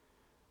hoped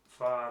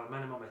for a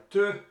minimum of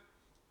 2.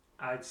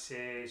 I'd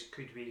say,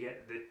 could we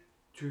get the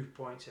 2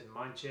 points in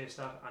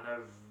Manchester? And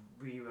if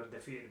we were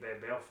defeated by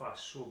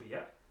Belfast, so be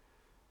it.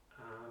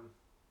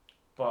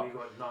 but we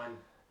got none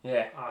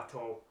yeah, at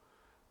all.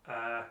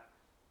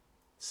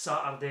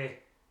 Saturday,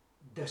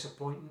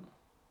 disappointing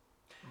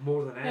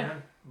more than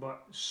anything.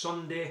 But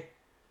Sunday,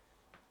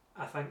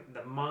 I think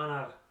the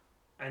manner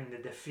and the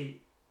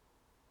defeat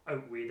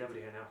outweighed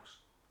everything else.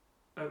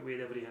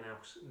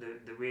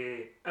 The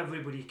way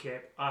everybody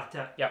kept at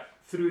it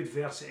through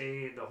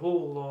adversity, the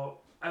whole lot,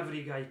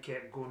 every guy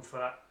kept going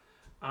for it,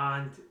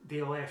 and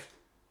they left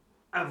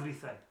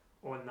everything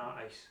on that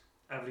ice,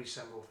 every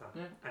single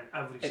thing, and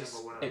every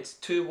single one of them. It's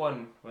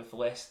 2-1 with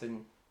less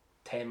than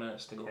 10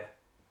 minutes to go.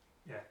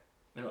 Yeah.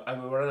 You know,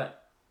 and we were in it.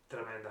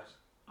 Tremendous,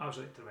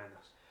 absolutely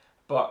tremendous.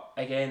 But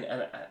again,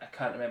 and I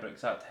can't remember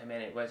exactly how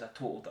many it was. I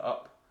totaled it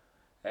up,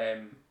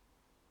 and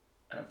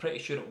I'm pretty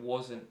sure it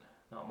wasn't.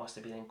 No, it must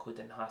have been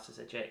including Haas's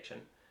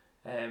ejection.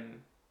 It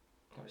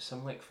was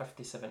something like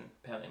 57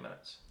 penalty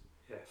minutes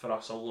for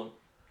us alone.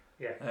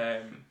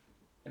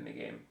 In the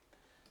game,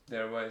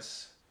 there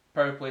was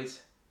power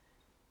plays,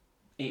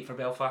 8 for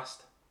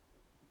Belfast.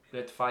 We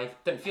had 5.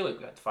 Didn't feel like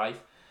we had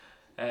 5.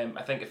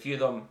 I think a few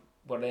of them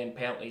were then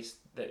penalties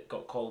that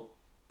got called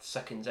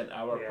seconds into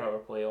our power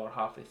play or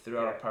halfway through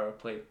our power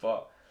play.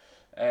 But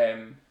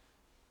 8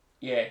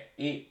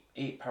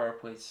 power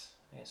plays.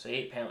 Yeah, so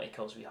 8 penalty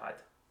kills we had.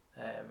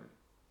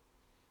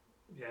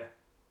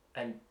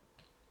 And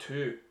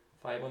 2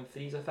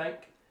 5-on-3s, I think.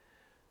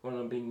 One of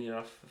them being near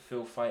a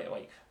full fight,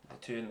 like the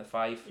 2 and the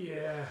 5.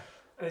 Yeah,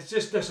 it's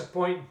just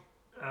disappointing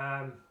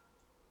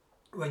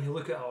when you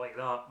look at it like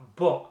that.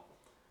 But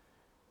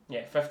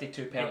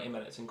 52 penalty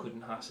minutes,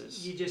 including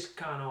Haas's. You just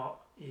cannot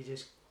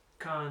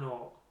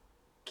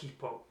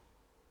keep up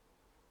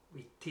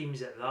with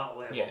teams at that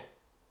level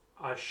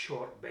as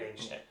short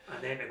benched,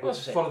 and then it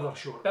goes further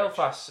short.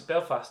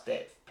 Belfast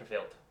depth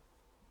prevailed,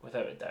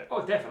 without a doubt.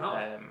 Oh,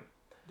 definitely.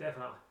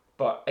 Definitely.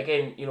 But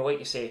again, you know, like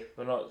you say,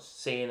 we're not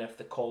saying if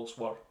the calls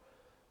were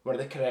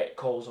the correct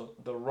calls or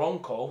the wrong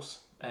calls.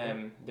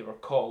 They were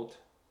called,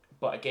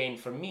 but again,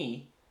 for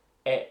me,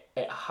 it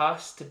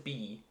has to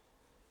be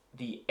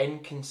the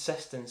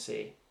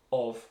inconsistency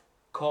of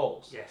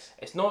calls. Yes.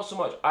 It's not so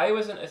much. I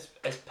wasn't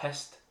as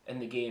pissed in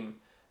the game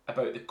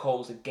about the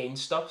calls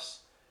against us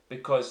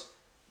because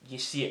you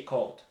see it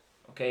called.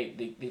 Okay,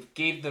 they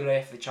gave the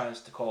ref the chance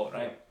to call it,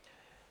 right? Yeah.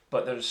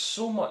 But there's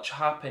so much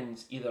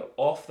happens either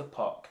off the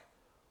puck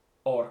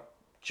or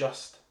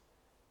just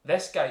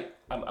this guy.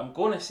 I'm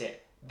going to say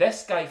it.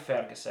 This guy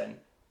Ferguson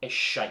is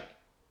shite.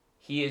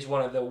 He is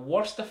one of the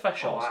worst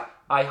officials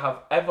I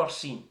have ever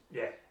seen.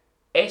 Yeah.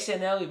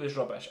 SNL was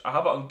rubbish. I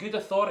have it on good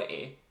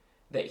authority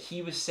that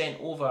he was sent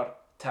over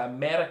to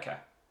America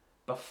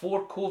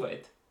before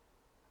COVID.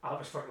 I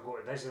was for to go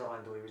to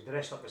Disneyland though. He was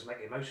dressed up as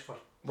Mickey Mouse for.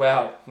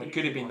 Well, it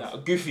could have been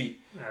that, goofy.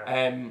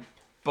 Yeah.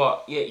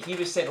 But yeah, he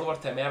was sent over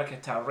to America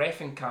to a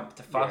reffing camp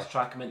to fast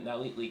track him into the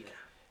Elite League.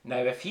 Now,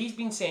 if he's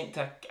been sent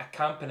to a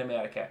camp in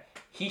America,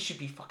 he should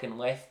be fucking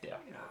left there.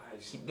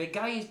 The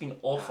guy has been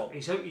awful.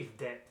 He's out of his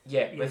depth.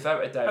 Yeah,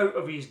 without a doubt. Out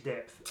of his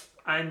depth.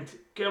 And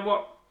you know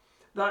what?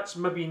 That's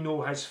maybe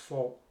no his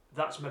fault.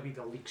 That's maybe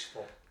the league's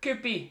fault.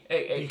 Could be.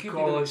 It could be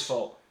the league's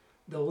fault.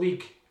 The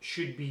league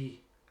should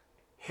be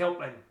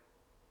helping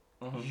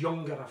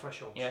younger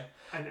officials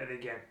into the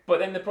game. But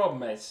then the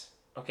problem is,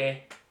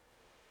 okay,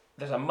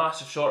 there's a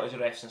massive shortage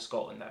of refs in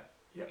Scotland now.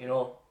 Yep. You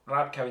know,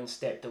 Radcowen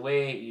stepped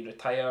away, he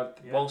retired,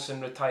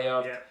 Wilson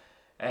retired.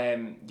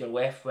 You're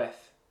left with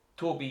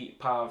Toby,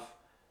 Pav,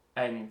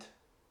 and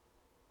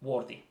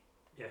Wardy.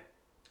 Yeah.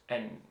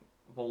 And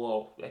we'll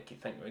all, I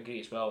think we agree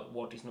as well, that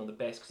Wardy's not the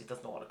best because he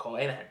doesn't know how to call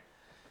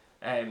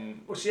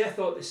anything. Well, see, I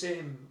thought the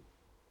same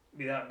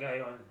with that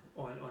guy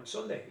on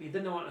Sunday. He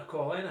didn't want to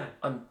call anything.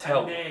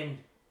 Until and then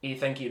you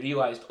think he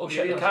realised, oh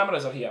shit, the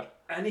cameras are here.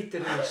 I need to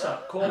really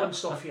start calling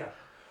stuff here.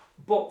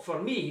 But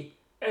for me,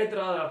 I'd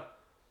rather,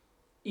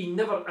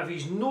 if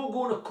he's not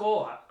going to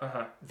call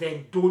it,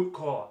 then don't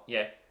call it.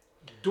 Yeah.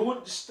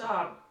 Don't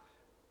start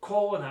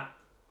calling it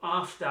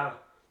after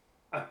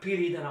a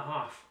period and a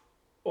half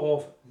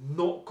of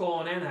not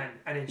calling anything,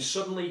 and then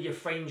suddenly you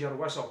find your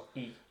whistle.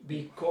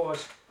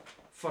 Because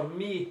for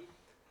me,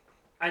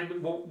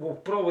 and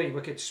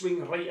we could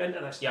swing right into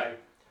this now,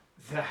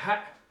 the hit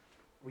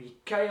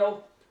with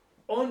Kyle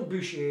on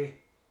Boucher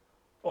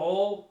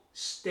all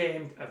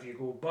stemmed, if you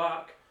go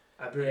back,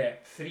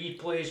 about 3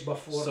 plays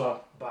before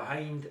that,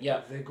 behind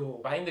the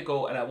goal. Behind the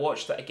goal, and I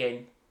watched it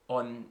again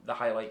on the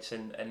highlights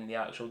in the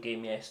actual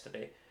game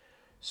yesterday.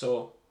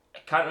 So I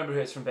can't remember who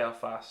it's from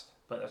Belfast,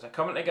 but there's a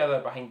coming together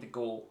behind the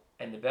goal,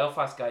 and the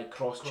Belfast guy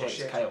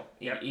cross-checks Kyle.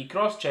 He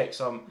cross-checks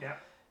him,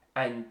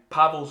 and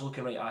Pavel's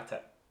looking right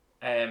at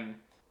it.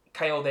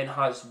 Kyle then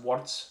has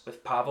words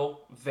with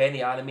Pavel,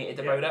 very animated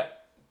about it.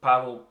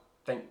 Pavel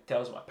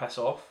tells him to piss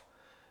off.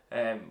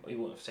 He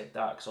won't have said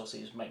that because also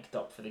he was mic'd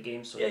up for the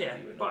game, so he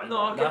would not but be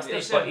no, nasty.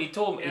 But he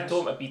told him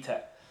to beat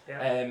it,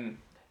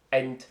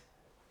 and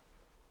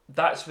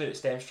that's where it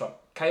stems from.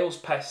 Kyle's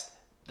pissed.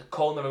 The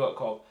call never got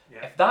called.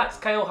 Yeah. If that's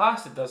Kyle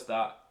Haas that does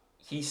that,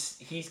 he's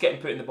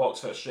getting put in the box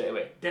for it straight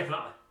away.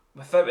 Definitely,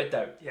 without a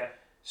doubt. Yeah.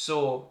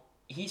 So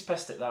he's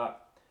pissed at that.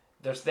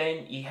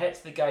 He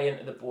hits the guy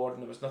into the board,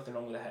 and there was nothing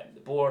wrong with hitting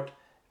the board,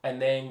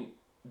 and then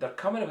they're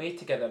coming away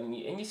together, and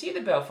you see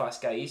the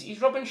Belfast guy,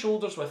 he's rubbing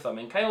shoulders with them,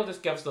 and Kyle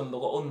just gives them the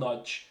little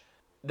nudge.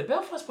 The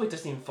Belfast boy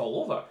doesn't even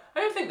fall over. I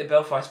don't think the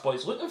Belfast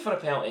boy's looking for a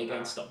penalty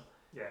against him.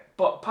 Yeah.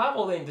 But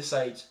Pavel then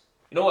decides,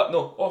 you know what,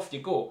 no, off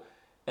you go.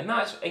 And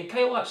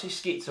Kyle actually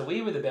skates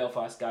away with the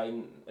Belfast guy,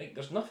 and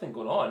there's nothing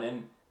going on,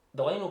 and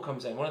the lino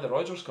comes in, one of the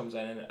Rogers comes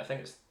in, and I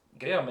think it's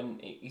Graham, and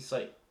he's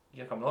like,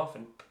 you're coming off,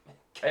 and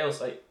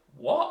Kyle's like,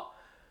 what?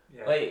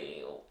 Yeah.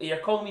 You're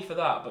calling me for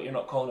that, but you're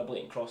not calling a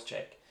blatant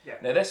cross-check. Yeah.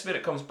 Now this is where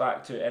it comes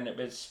back to, and it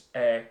was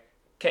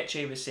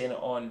Kitchie was saying it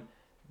on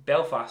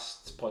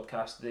Belfast's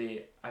podcast,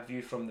 A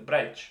View from the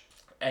Bridge,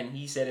 and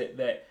he said it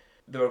that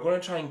they were going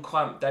to try and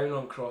clamp down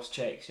on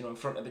cross-checks, in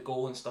front of the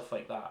goal and stuff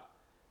like that.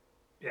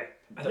 Yeah,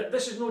 and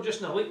this is not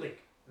just in the Elite League.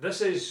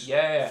 This is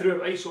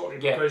throughout ice hockey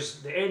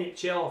because the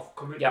NHL have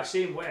come out the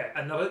same way,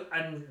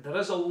 and there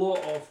is a lot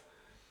of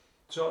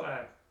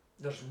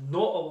there's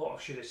not a lot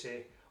of, should I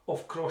say,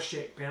 of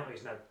cross-check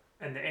penalties now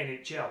in the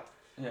NHL.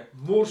 Yeah.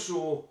 More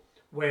so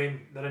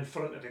when they're in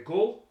front of the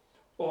goal,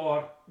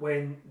 or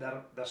when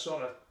they're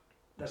sort of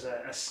there's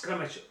a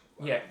scrimmage.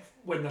 Yeah.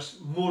 When there's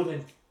more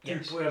than two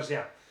players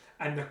there,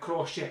 and the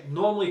cross-check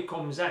normally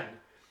comes in,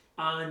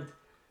 and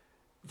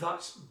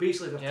that's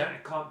basically they're trying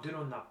to clamp down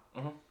on that.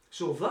 Mm-hmm.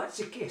 So if that's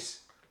the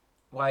case,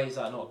 why is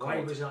that not called?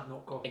 Why was that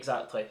not called?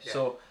 Exactly. Yeah.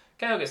 So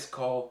Kyle gets the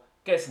call,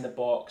 gets in the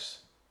box,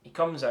 he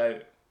comes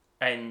out,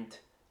 and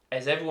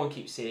as everyone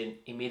keeps saying,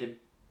 he made a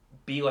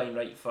beeline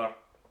right for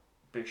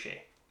Boucher.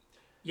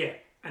 Yeah,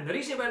 and the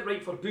reason he went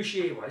right for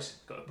Boucher was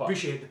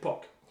Boucher had the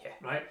puck. Yeah.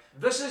 Right.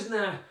 This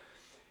isn't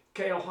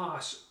Kyle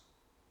Haas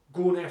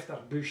going after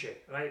Boucher.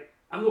 Right.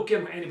 I'm not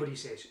caring what anybody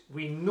says.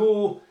 We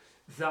know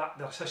that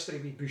there's history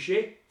with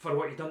Boucher for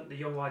what he done to the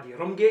young laddie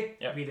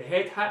Rumgay with the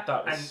head hit,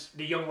 and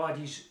the young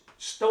laddie's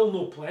still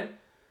no playing.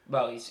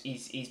 Well,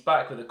 he's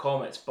back with the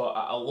Comets, but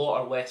at a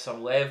lot or lesser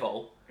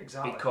level.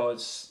 Exactly.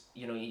 Because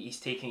he's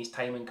taking his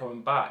time and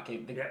coming back.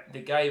 The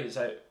guy was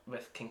out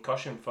with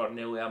concussion for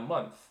nearly a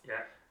month.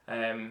 Yeah.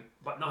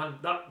 But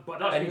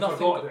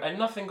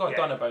nothing got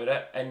done about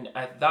it, and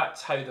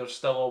that's how there's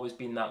still always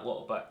been that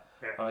little bit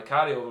of a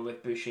carryover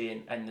with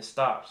Boucher and the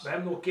Stars. But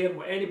I'm not caring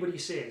what anybody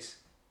says.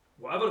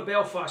 Whatever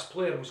Belfast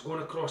player was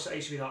going across the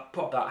ice with that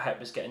puck, that hit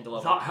was getting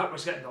delivered.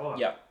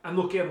 Yeah. I'm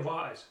not caring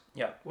what it is.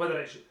 Yeah. Whether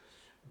it's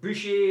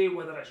Boucher,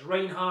 whether it's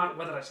Reinhardt,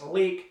 whether it's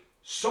Lake,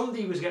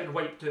 somebody was getting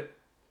wiped out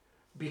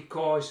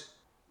because,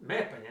 in my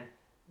opinion,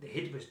 the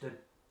head was done.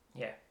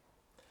 Yeah.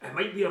 It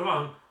might be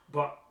wrong,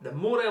 but the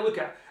more I look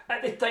at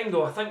the time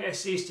though, I think it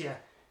says to you,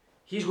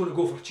 he's going to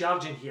go for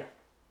charging here.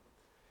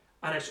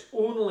 And it's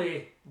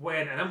only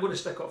when, and I'm going to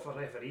stick up for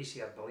referees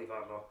here, believe it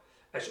or not,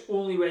 it's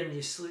only when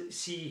you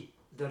see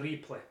the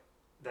replay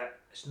that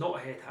it's not a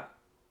head hit.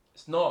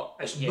 It's not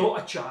a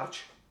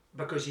charge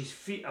because his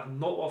feet are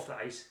not off the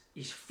ice.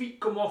 His feet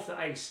come off the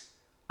ice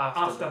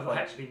after the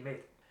hit's been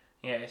made.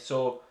 Yeah.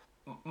 So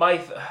my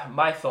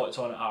thoughts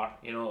on it are,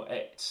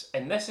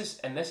 this is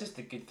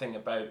the good thing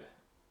about,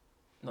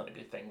 not the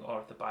good thing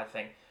or the bad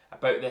thing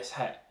about this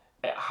hit.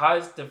 It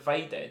has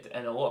divided,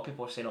 and a lot of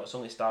people are saying it's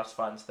only Stars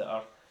fans that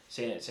are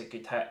saying it's a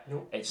good hit.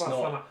 No, it's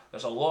not.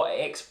 There's a lot of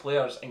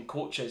ex-players and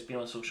coaches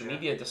being on social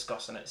media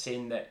discussing it,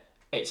 saying that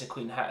it's a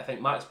clean hit. I think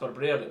Max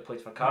Burbrier, that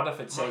played for Cardiff,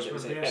 had said it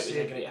was a great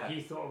hit.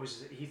 He thought it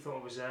was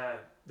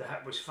the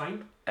hit was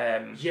fine.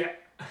 Yeah,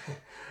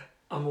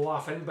 I'm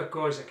laughing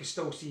because I can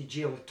still see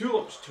Jay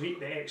Tulips tweet,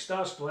 the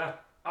ex-Stars player,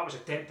 that was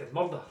attempted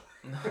murder,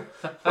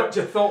 which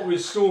I thought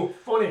was so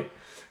funny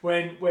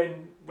when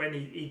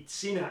he'd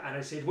seen it, and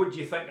I said, "What do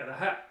you think of the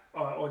hit?"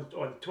 on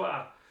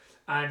Twitter,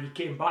 and he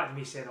came back to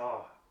me saying,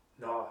 "Oh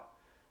no,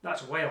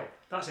 that's wild.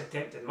 That's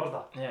attempted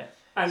murder." Yeah.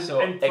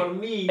 And for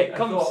me, I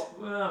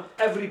thought,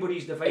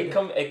 everybody's divided.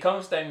 It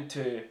comes down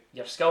to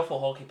your skillful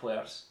hockey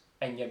players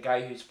and your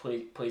guy who's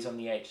plays on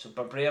the edge. So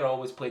Barbrera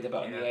always played a bit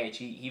on the edge.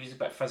 He was a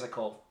bit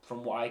physical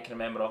from what I can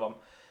remember of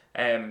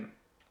him.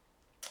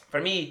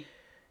 For me,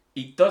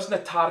 he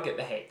doesn't target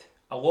the head.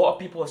 A lot of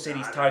people have said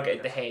he's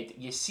targeted the head.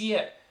 You see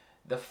it,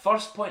 the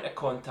first point of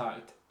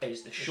contact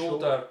is the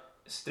shoulder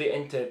straight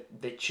into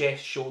the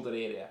chest shoulder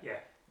area. Yeah.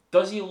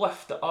 Does he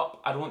lift it up?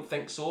 I don't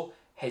think so.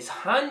 His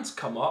hands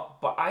come up,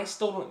 but I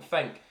still don't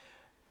think,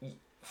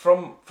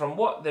 from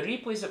what the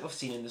replays that we've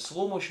seen in the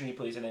slow motion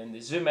replays, and then they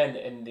zoom in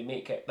and they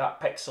make it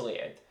that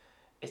pixelated,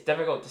 it's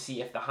difficult to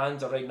see if the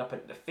hands are riding up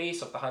into the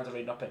face or if the hands are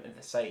riding up into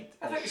the side.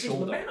 I think it's his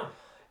momentum.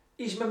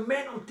 His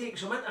momentum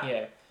takes him into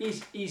it. Yeah.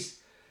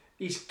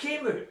 He's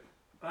came out,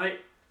 right,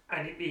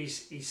 and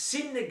he's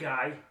seen the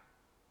guy,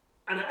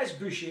 And it is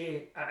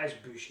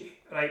Boucher,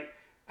 right?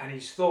 And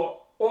he's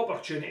thought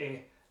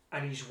opportunity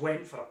and he's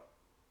went for it,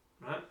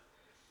 right?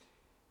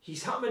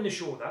 He's hit him in the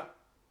shoulder.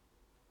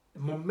 The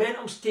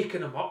momentum's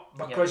taken him up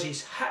because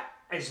his hit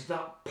is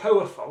that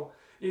powerful.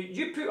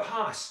 You put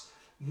Haas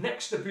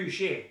next to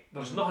Boucher,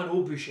 there's nothing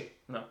old Boucher.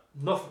 No.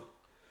 Nothing.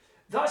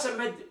 That's a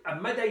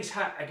mid-ice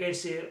hit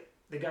against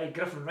the guy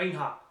Griffin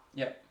Reinhardt.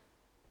 Yeah.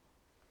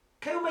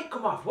 Kyle might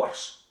come off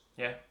worse.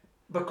 Yeah.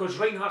 Because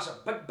Reinhardt's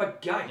a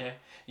big guy. Yeah.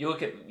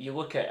 You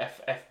look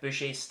at if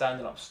Boucher's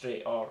standing up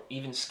straight or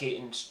even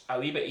skating a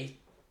wee bit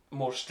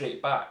more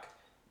straight back,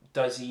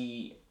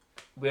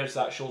 where's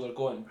that shoulder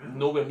going?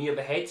 Nowhere near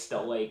the head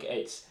still. Like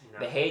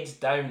the head's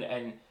down,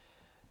 and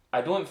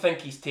I don't think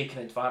he's taking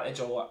advantage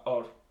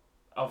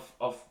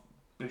of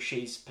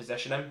Boucher's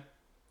positioning.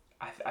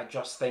 I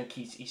just think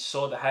he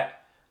saw the hit,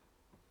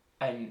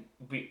 and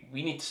we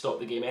need to stop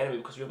the game anyway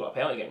because we've got a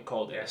penalty getting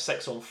called. Yeah.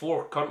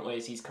 6-on-4 currently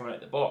as he's coming out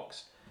the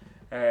box.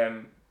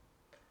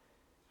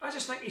 I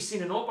just think he's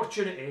seen an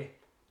opportunity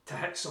to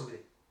hit somebody.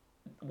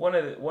 One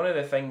of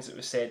the things that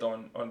was said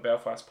on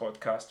Belfast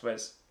podcast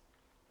was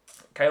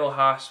Kyle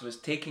Haas was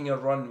taking a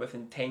run with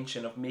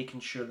intention of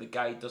making sure the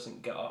guy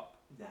doesn't get up.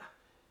 Yeah.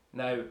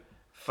 Now,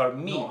 for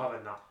me, not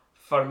having that.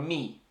 For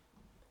me,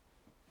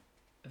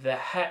 the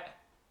hit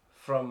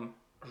from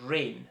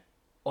Rain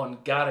on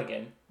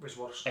Garrigan was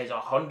worse. Is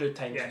 100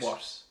 times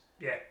worse.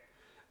 Yeah.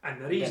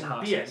 And the reason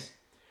being,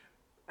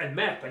 in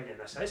my opinion,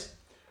 this is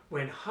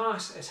when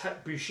Haas has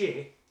hit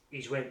Boucher,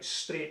 he's went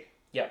straight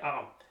at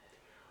him.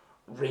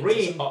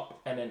 Rain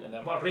up and into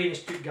them. But Rain has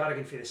put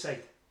Garrigan for the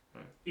side.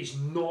 He's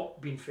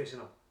not been facing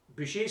him.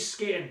 Boucher's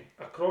skating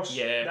across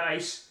the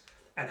ice,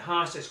 and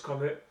Haas has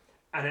come out,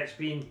 and it's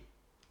been,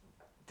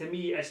 to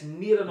me, it's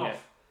near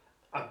enough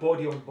a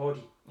body on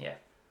body. Yeah.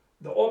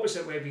 The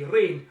opposite way be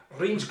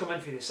Rain's come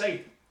in for the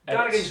side.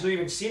 Garrigan's not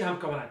even seen him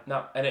coming in.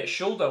 No, and it's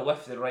shoulder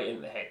lifted right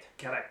into the head.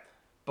 Correct.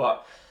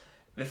 But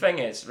the thing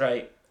is,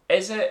 right,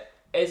 is it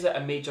a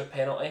major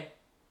penalty?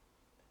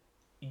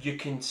 You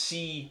can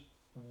see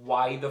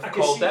why they've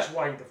called it. I can see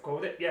why they've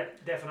called it, yeah,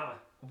 definitely.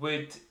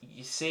 Would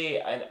you say,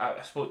 and I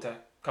spoke to a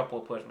couple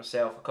of players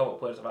myself, a couple of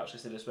players have actually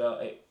said as well,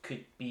 it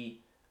could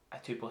be a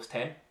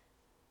 2+10.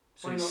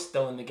 So he's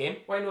still in the game.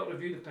 Why not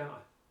review the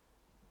penalty?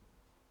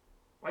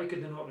 Why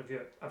could they not review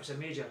it? If it's a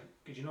major,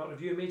 could you not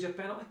review a major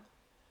penalty?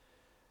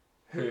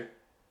 Who?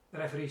 The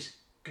referees.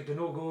 Could they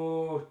not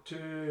go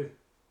to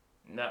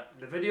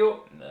the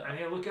video and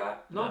have a look at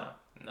it? No?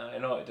 No, you're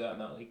not to do that in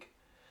that league.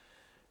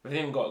 We've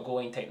even got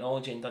goaling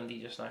technology in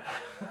Dundee just now.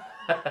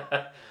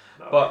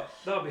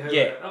 That'll be how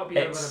we're a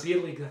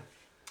beer league then.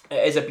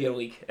 It is a beer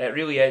league. It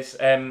really is.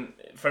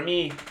 For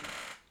me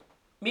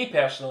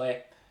personally,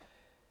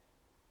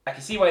 I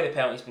can see why the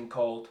penalty's been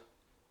called.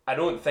 I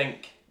don't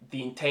think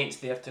the intent's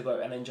there to go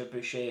out and injure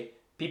Boucher.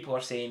 People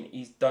are saying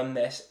he's done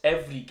this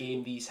every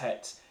game, these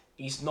hits.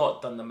 He's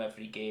not done them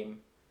every game.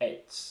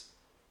 It's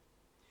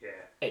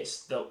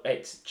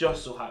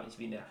just so happens to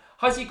be there.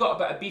 Has he got a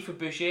bit of beef with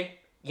Boucher?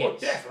 Yes. Oh,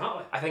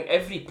 definitely. I think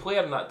every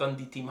player in that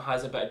Dundee team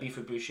has a bit of beef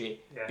with Boucher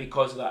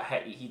because of that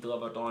hit he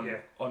delivered on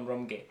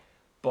Rumgay.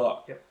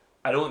 But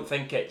I don't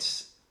think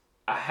it's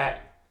a hit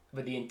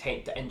with the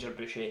intent to injure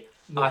Boucher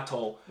at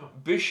all. No.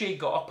 Boucher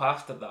got up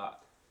after that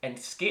and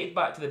skated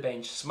back to the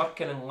bench,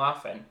 smirking and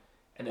laughing,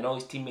 and then all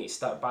his teammates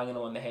start banging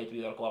him on the head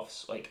with their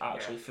gloves, like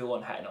actually full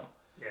on hitting him.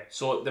 Yeah.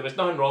 So there was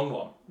nothing wrong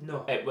with him.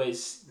 No. It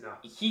was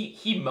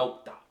he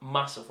milked that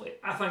massively.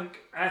 I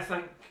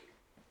think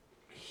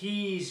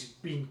he's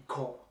been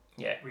caught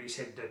with his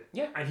head down.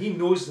 Yeah. And he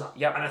knows that.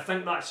 Yeah. And I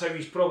think that's how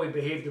he's probably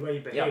behaved the way he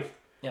behaved.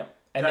 Yeah.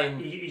 And then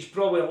he's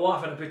probably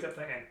laughing about it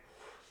thinking,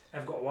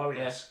 I've got away with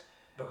this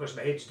because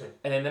my head's down.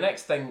 And then the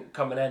next thing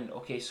coming in,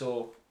 okay,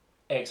 so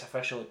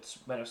ex-official,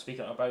 when I was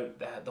speaking about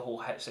the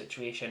whole hit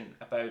situation,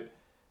 about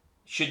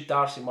should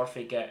Darcy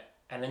Murphy get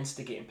an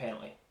instigating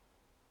penalty?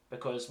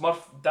 Because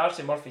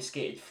Darcy Murphy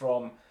skated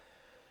from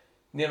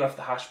near enough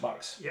the hash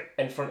marks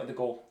in front of the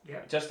goal.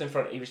 Yep.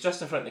 He was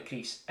just in front of the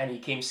crease and he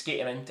came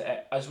skating into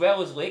it. As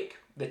well as Lake,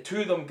 the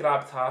two of them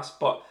grabbed Haas,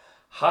 but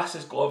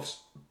Haas's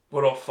gloves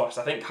were off first.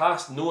 I think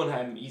Haas, knowing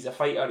him, he's a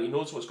fighter, he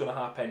knows what's going to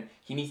happen,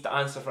 he needs to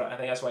answer for it. I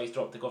think that's why he's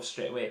dropped the gloves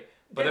straight away.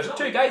 But there's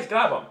two guys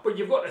grab him. But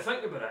you've got to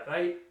think about it,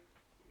 right?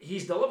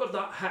 He's delivered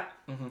that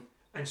hit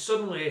and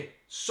suddenly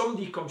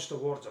somebody comes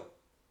towards him.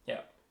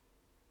 Yeah.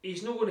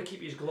 He's not going to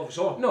keep his gloves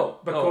on. No.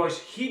 Because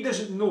he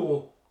doesn't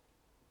know.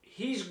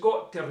 He's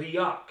got to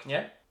react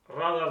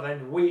rather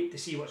than wait to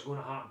see what's going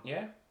to happen.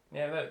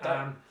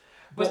 Yeah.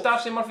 Was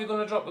Darcy Murphy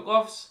going to drop the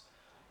gloves?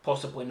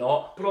 Possibly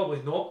not.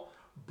 Probably not.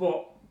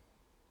 But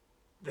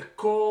the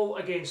call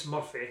against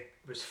Murphy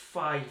was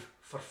 5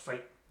 for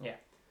fight. Yeah.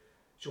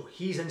 So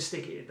he's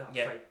instigated that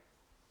fight.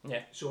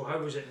 Yeah. So how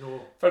was it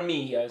no? For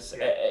me,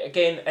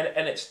 again,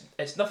 and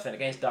it's nothing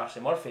against Darcy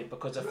Murphy,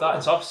 because if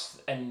that's us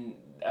and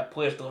a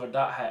player's delivered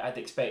that hit, I'd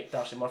expect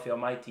Darcy Murphy on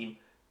my team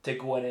to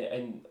go in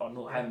and or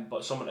not him,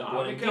 but someone to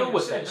go in and deal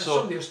with it.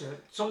 So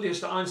somebody has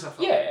to answer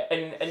for it. Yeah,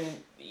 and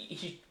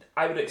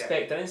I would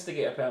expect an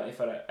instigator penalty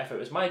for it if it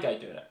was my guy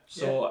doing it.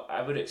 So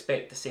I would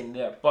expect the same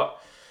there.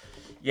 But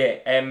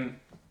Yeah,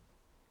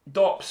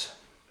 Dops.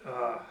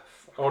 Or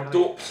fucking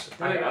Dopes.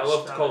 hell. I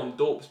love to call them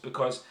Dopes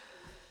because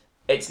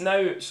it's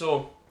now...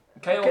 So,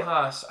 Kyle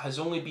Haas has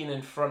only been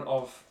in front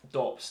of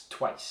Dops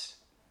twice.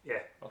 Yeah.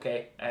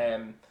 Okay?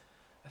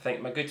 I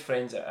think my good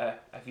friends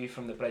at A View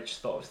from the Bridge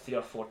thought it was 3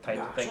 or 4 times.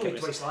 Nah, I think it's only it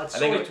was twice, lads. I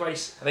think It's only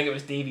twice. I think it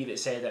was Davey that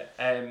said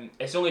it.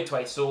 It's only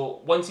twice.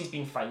 So once he's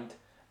been fined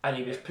and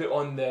he was put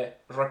on the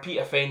repeat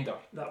offender.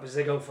 That was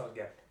the Guildford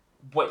game.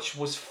 Which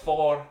was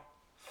for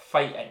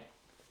fighting.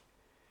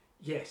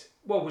 Yes.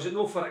 Well, was it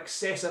no for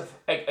excessive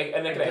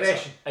An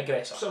aggression?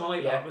 Aggressor. Something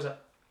like that, was it?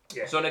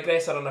 Yeah. So an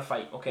aggressor in a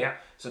fight, okay? Yeah.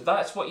 So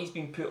that's what he's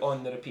been put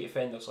on the repeat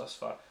offenders list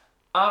for.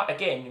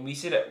 Again, we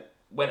said it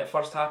when it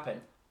first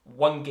happened.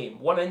 One game,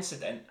 one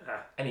incident,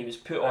 and he was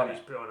put on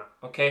it.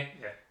 Okay?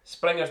 Yeah.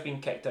 Springer's been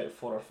kicked out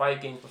 4 or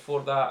 5 games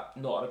before that,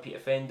 not a repeat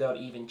offender,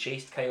 even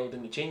chased Kyle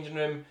in the changing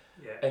room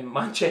in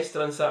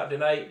Manchester on Saturday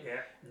night.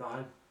 Yeah,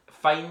 nothing.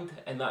 Fined,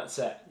 and that's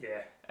it.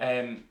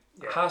 Yeah.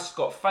 Haas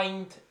got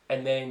fined,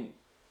 and then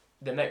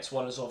the next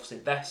one is obviously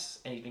this,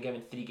 and he's been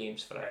given 3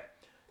 games for it.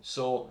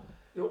 So...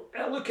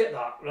 I look at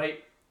that,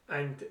 right,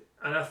 and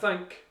I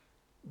think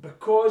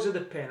because of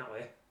the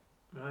penalty,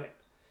 right,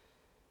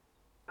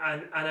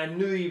 and I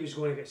knew he was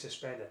going to get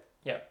suspended.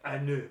 Yeah. I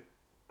knew.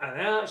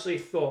 And I actually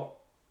thought,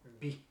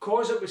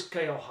 because it was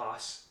Kyle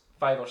Haas,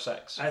 5 or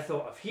 6. I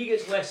thought if he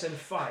gets less than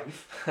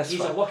 5, he's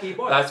what, a lucky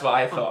boy. That's what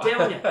I thought. I'm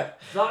telling you,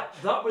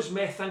 that was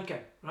me thinking,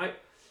 right?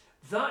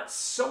 That's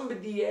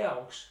somebody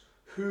else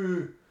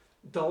who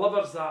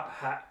delivers that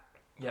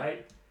hit,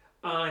 right,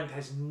 and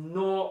has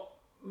not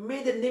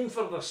made a name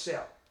for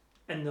themselves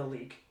in the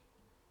league.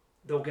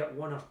 They'll get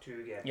 1 or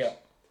 2 games. Yeah.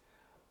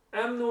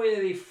 I'm not one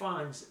of the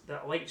fans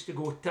that likes to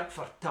go tit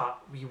for tat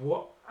with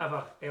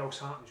whatever else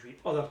happens with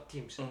other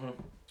teams. Mm-hmm.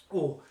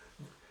 Oh,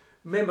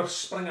 remember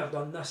Springer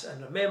done this,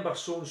 and remember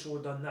so and so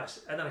done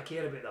this. I don't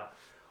care about that.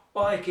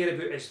 All I care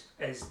about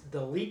is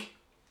the league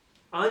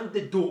and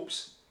the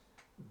Dopes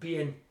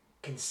being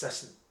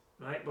consistent.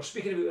 Right? We're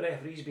speaking about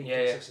referees being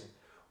consistent.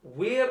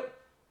 Where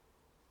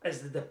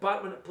is the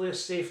Department of Player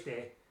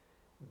Safety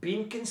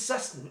being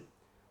consistent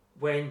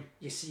when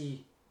you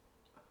see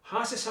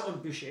Haas is hit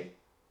on Boucher,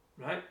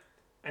 right?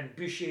 And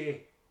Boucher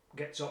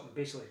gets up and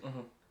basically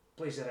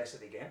plays the rest of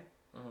the game.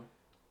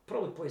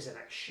 Probably plays the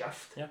next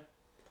shift. Yeah.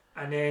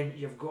 And then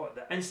you've got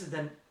the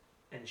incident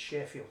in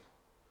Sheffield.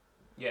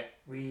 Yeah.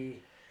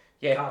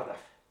 Cardiff.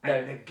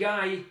 And the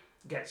guy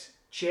gets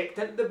checked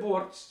into the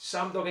boards,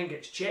 Sam Duggan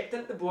gets checked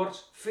into the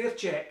boards, fair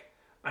check,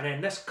 and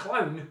then this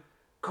clown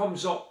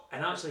comes up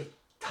and actually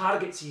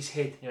targets his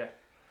head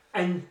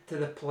into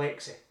the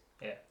plexi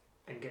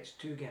and gets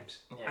 2 games.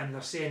 And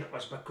they're saying it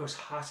was because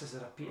Haas is a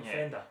repeat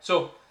offender.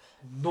 So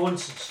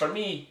nonsense. For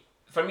me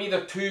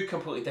they're 2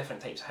 completely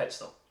different types of hits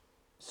though.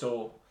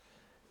 So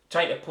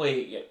trying to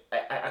play,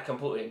 I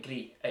completely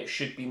agree. It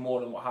should be more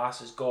than what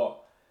Haas has got.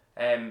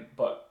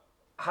 But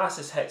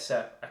Haas's hits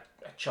a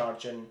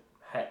charging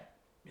hit,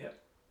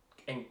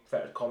 in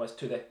inverted commas,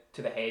 to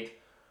the head,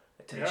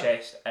 to the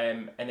chest,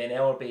 and then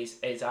Ellerby's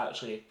is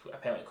actually a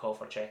penalty call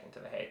for checking to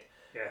the head.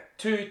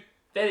 2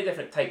 very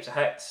different types of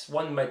hits.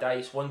 One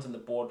mid-ice, one's on the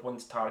board,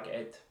 one's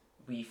targeted.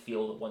 We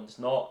feel that one's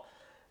not.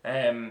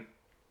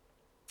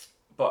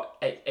 But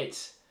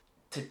it's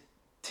to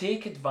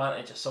take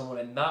advantage of someone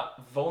in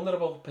that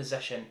vulnerable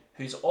position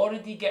who's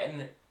already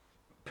getting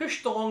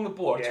pushed along the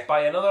boards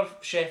by another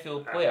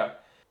Sheffield player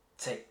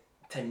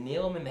to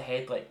nail him in the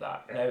head like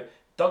that. Now,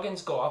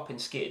 Duggan's got up and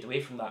skated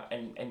away from that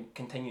and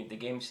continued the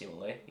game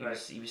seemingly. He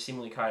was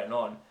seemingly carrying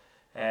on.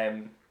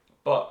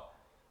 But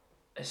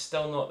it's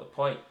still not the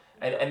point.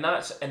 And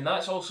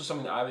that's also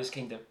something that I was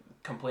kind of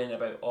complaining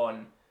about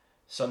on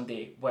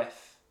Sunday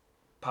with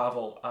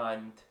Pavel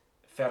and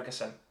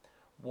Ferguson,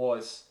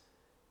 was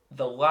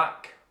the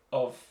lack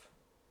of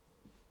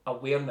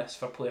awareness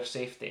for player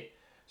safety.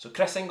 So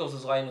Chris Ingles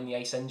is lying on the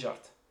ice injured,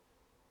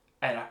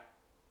 and a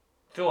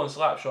full-on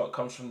slap shot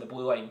comes from the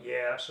blue line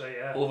That's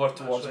right, over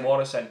towards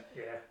Morrison.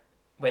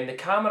 When the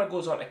camera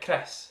goes on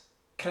to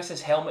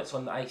Chris's helmet's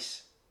on the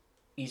ice.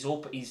 He's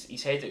open.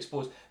 His head's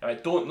exposed. Now I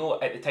don't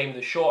know at the time of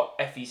the shot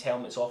if his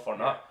helmet's off or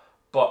not,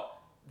 but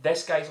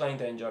this guy's lying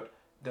down injured.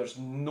 There's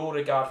no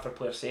regard for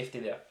player safety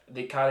there.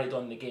 They carried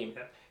on the game.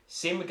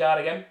 Same with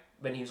Garrigan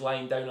when he was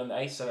lying down on the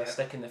ice with a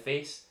stick in the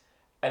face,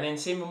 and then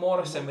same with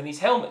Morrison when his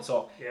helmet's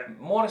off.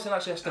 Morrison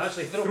actually has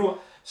to throw it.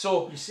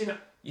 So you seen it.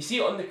 You see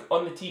it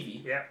on the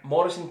TV.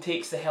 Morrison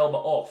takes the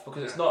helmet off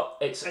because it's not.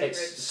 It's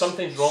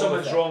something's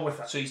wrong with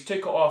it. So he's took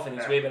it off and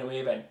he's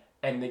waving,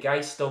 and the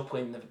guy's still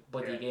playing the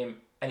bloody game.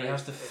 And he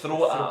has to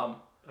throw it at him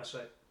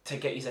to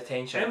get his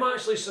attention. I'm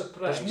actually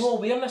surprised. There's no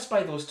awareness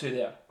by those 2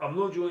 there. I'm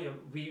not joking.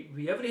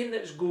 We everything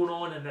that's going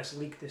on in this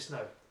league just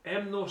now,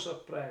 I'm not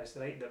surprised,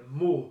 right, that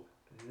Mo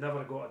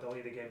never got a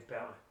delay the game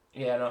penalty.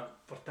 Yeah, I know.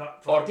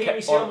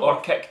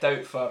 Or kicked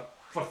out for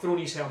throwing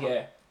his helmet.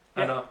 Yeah,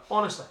 I know.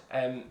 Honestly.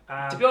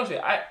 To be honest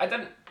with you,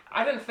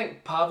 I didn't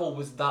think Pavel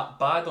was that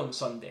bad on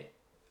Sunday.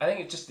 I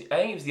think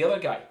it was the other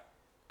guy,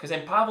 because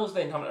then Pavel's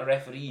then having to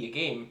referee a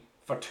game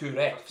for two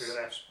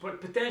refs.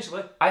 But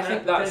potentially. I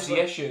think that's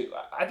the issue.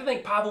 I don't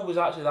think Pavel was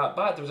actually that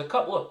bad. There was a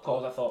couple of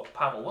calls I thought,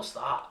 Pavel, what's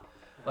that?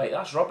 Like,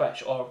 that's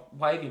rubbish, or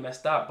why have you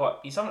missed that?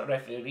 But he's having to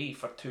referee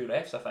for two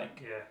refs, I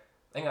think. Yeah.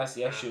 I think that's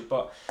the issue.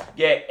 But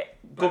yeah,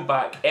 going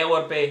back,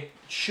 Ellerby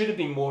should have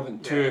been more than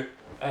two.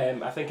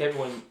 I think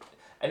everyone,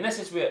 and this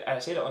is where, and I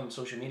said it on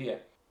social media,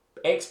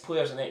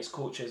 ex-players and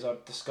ex-coaches are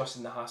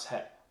discussing the Haas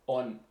hit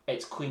on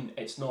it's clean,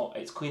 it's not,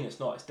 it's clean, it's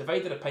not. It's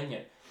divided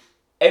opinion.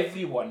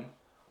 Everyone,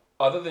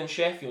 other than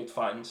Sheffield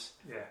fans,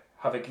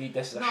 have agreed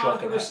this is a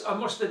shocking hit. I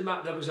must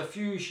admit, there was a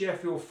few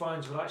Sheffield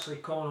fans were actually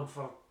calling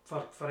for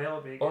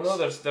Ellerby. Oh no,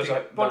 there's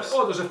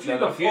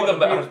a few of them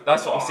that are,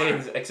 that's what I'm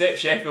saying, except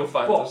Sheffield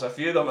fans, there's a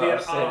few of them that are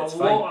saying it's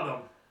fine. There are a lot of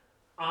them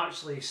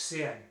actually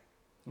saying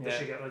they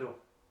should get rid of him.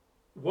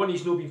 One,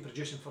 he's not been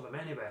producing for them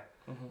anyway,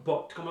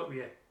 but to come up with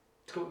a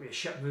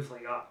shit move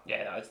like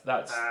that,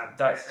 that's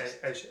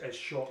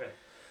shocking.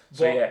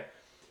 So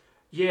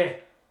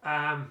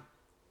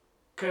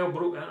Kyle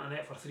broke the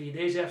internet for 3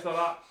 days after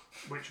that,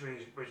 which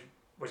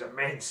was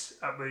immense.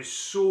 It was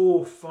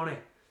so funny.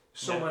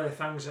 Some of the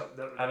things that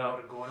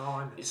were going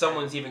on.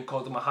 Someone's even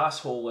called him a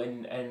hasshole,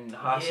 and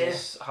Haas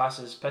is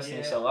pissing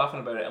himself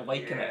laughing about it and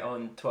liking it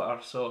on Twitter.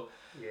 So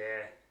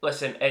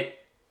listen,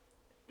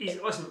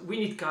 we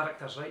need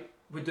characters, right?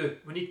 We do.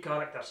 We need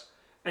characters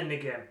in the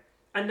game,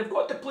 and they've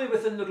got to play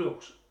within the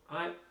rules.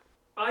 Right?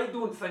 I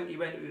don't think he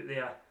went out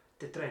there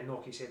to try and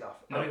knock his head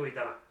off. No. I really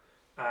didn't.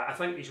 I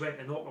think he's went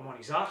to knock him on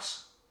his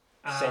arse.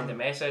 Send a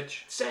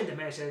message.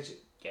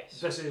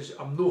 Yes.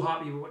 I'm not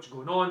happy with what's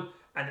going on.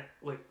 And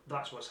look,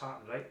 that's what's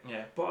happened, right?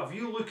 Yeah. But if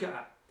you look at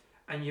it,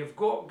 and you've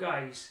got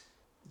guys,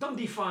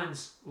 Dundee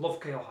fans love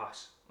Kyle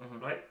Haas,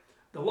 right?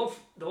 They love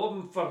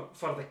him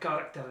for the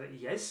character that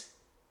he is,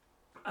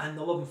 and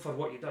they love him for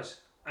what he does.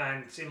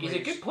 And he's a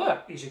good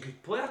player. He's a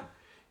good player.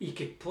 He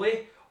could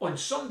play on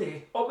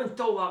Sunday. Up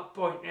until that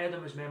point,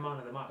 Adam was my man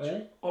of the match.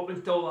 Mm-hmm. Up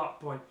until that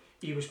point,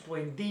 he was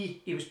playing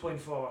D. He was playing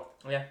forward.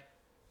 Yeah.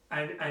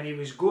 And he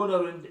was going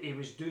around. He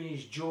was doing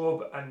his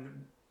job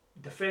and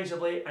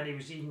defensively, and he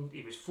was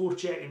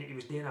forechecking, he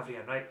was doing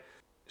everything right.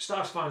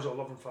 Stars fans all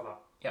love him for that.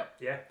 Yep.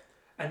 Yeah.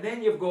 And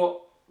then you've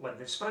got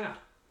Lyndon Springer,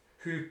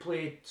 who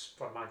played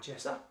for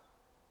Manchester,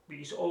 but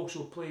he's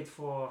also played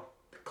for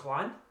the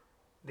Clan.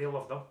 They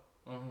loved him.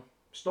 Mm-hmm.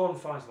 Storm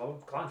fans love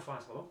him. Clan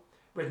fans love him.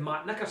 With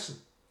Matt Nickerson,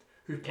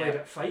 who played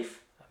at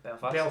Fife,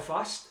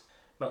 Belfast,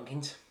 Milton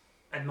Keynes,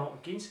 and Milton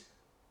Keynes.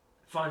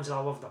 Fans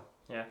all loved him.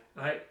 Yeah.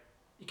 Right.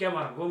 You get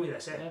where I'm going with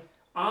this, eh? Yeah.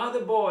 Are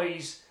the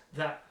boys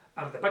that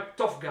are the big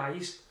tough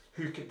guys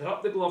who could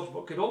drop the gloves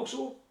but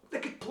they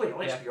could play,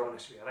 let's be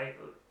honest with you, right?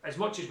 As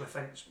much as we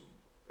think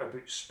about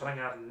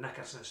Springer and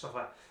Nickerson and stuff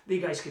like that, they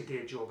guys could do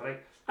a job,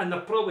 right? And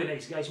they're probably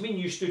nice guys. Me and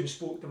you stood and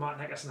spoke to Matt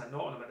Nickerson at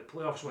Nottingham at the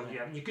playoffs one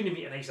year, and you couldn't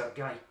meet a nicer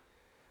guy.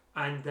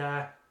 And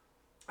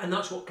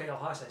that's what Kyle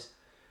Haas is.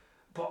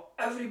 But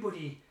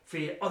everybody for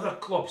other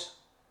clubs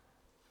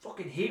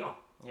fucking hate him.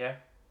 Yeah.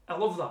 I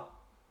love that,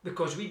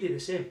 because we do the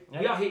same. Yeah.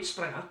 We hate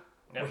Springer,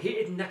 we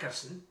hated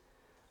Nickerson,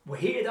 we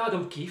hated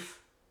Adam Keefe.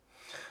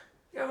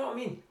 You know what I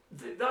mean?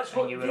 That's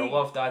what you would have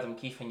loved Adam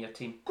Keefe in your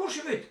team. Of course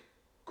you would.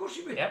 Of course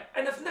you would. Yep.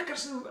 And if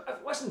Nickerson,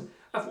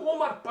 if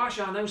Omar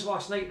Pasha announced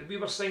last night that we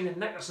were signing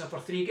Nickerson for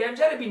 3 games,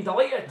 I'd have been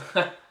delighted.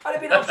 I'd have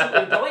been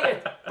absolutely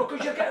delighted,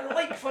 because you're getting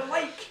like for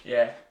like.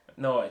 Yeah.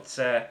 No, it's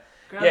get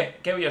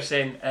what you're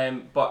saying.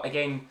 But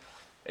again,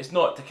 it's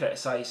not to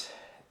criticise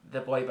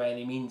the boy by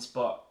any means,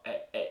 but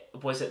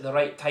was it the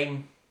right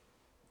time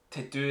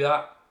to do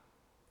that?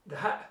 The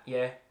hit.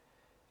 Yeah.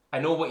 I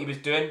know what he was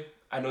doing.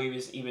 I know he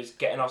was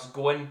getting us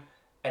going,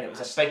 and it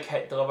was a big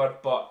hit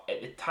delivered. But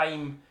at the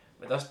time,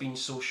 with us being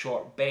so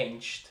short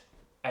benched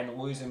and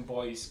losing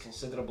boys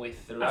considerably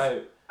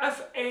throughout,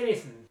 if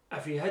anything,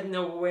 if he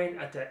hadn't went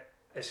at it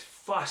as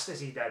fast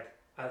as he did,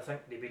 I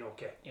think they'd been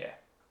okay. Yeah.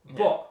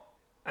 But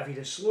if he'd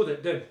have slowed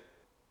it down,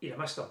 he'd have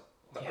missed him,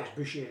 because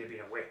Boucher had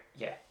been away.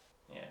 Yeah.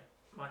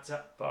 That's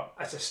it. But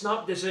it's a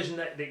snap decision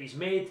that he's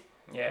made.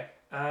 Yeah.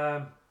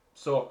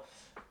 So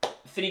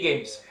 3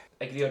 games.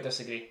 Agree or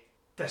disagree?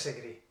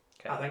 Disagree.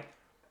 Okay. I think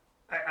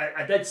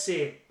I did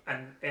say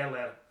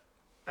earlier,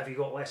 if he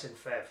got less than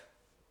 5,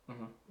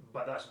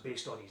 but that's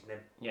based on his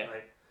name. Yeah.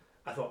 Right?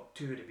 I thought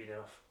 2 would have been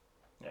enough.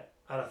 Yeah.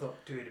 And I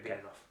thought 2 would have been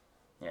enough.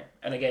 Yeah.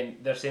 And again,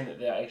 they're saying that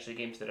they're actually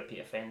games to repeat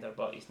offender,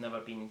 but he's never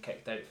been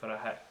kicked out for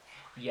a hit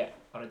yet,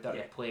 or a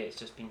dirty play. It's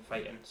just been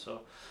fighting.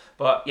 So,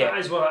 but yeah, that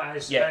is what it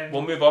is. Yeah, and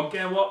we'll move on.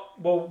 Again,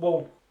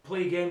 we'll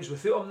play games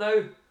without him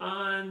now,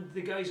 and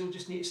the guys will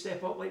just need to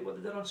step up like what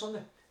they did on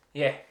Sunday.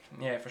 Yeah,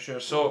 for sure.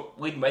 So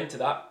leading into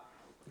that,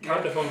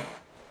 Cardiff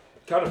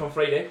on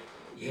Friday.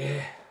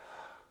 Yeah.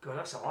 God,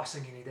 that's the last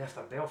thing you need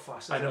after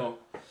Belfast. I know.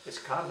 It's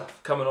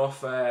Cardiff. Coming off,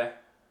 they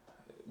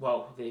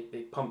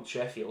pumped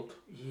Sheffield.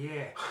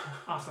 Yeah.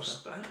 After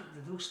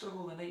did they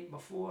struggle the night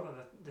before,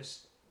 or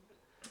this?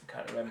 I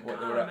can't remember what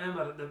they were. I can't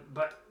remember,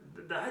 but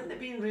they hadn't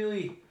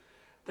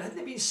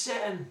been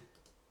setting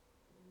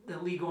the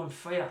league on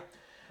fire.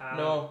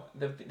 No,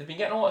 they've been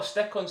getting a lot of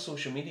stick on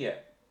social media.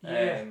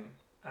 Yeah.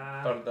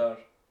 For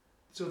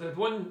So they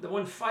won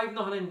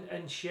 5-0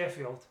 in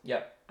Sheffield.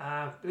 Yep.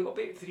 They got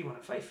beat 3-1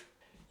 at Fife.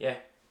 Yeah.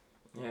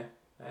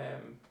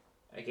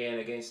 Again,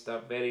 against a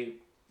very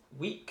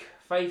weak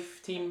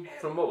Fife team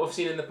from what we've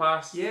seen in the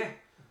past. Yeah,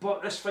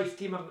 but this Fife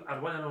team are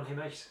winning on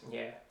home ice.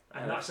 Yeah.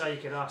 And that's how you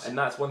can ask. And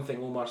that's one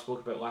thing Omar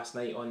spoke about last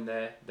night on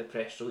the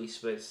press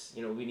release was,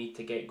 we need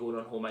to get going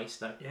on home ice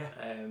now. Yeah.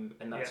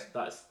 And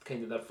that's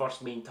kind of their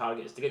first main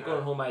target is to get going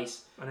on home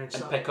ice and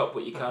pick up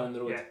what you can on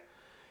the road.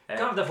 Yeah.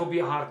 Cardiff will be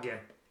a hard game.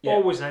 Yeah,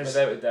 always is.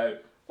 Without a doubt.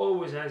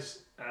 Always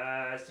is.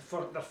 It's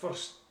their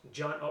first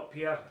jaunt up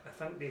here. I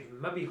think they've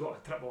maybe got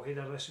a triple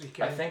header this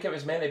weekend. I think it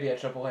was meant to be a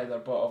triple header,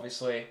 but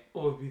obviously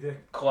it'll be the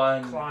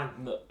Clan.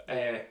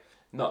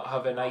 Not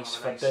having ice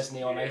for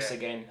Disney on ice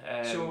again.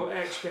 So I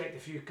expect a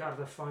few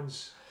Cardiff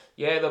fans.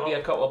 Yeah, there'll be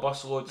a couple of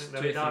bus loads, 2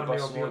 or 3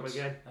 bus will loads.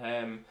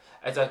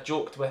 As I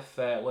joked with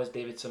Liz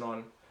Davidson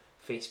on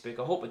Facebook,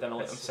 I hope we didn't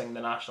let them sing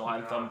the national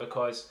anthem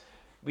because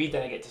we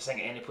didn't get to sing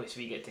it any place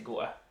we get to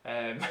go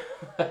to.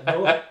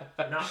 No,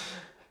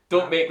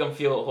 Don't make them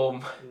feel at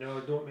home. No,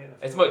 don't make them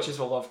feel as much as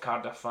we love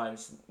Cardiff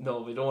fans,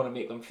 no, we don't want to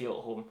make them feel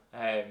at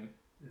home.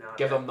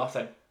 Give them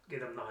nothing. Give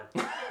them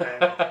nothing.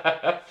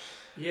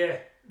 Yeah,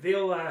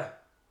 they'll.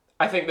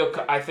 I think they'll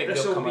come out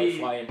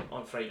flying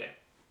on Friday.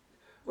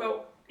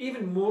 Well,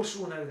 even more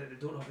so now that they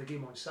don't have the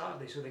game on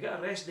Saturday, so they get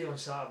a rest day on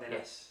Saturday.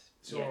 Yes.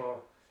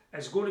 So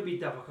it's going to be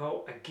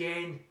difficult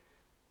again.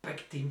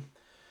 Big team.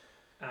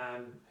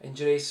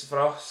 Injuries for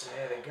us.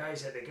 Yeah,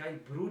 the guy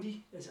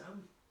Brody, is it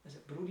him? Is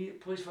it Brody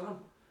that plays for them?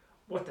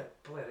 What a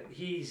player!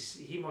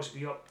 He must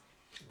be up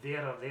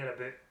there or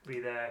thereabout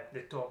with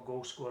the top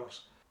goal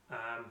scorers.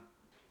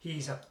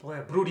 He's a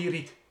player, Brody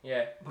Reid.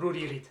 Yeah.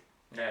 Brody Reid.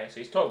 Yeah, so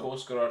he's top goal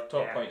scorer,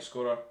 top point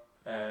scorer.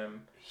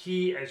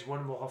 He is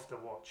one we'll have to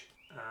watch.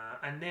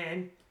 And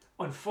then,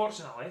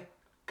 unfortunately,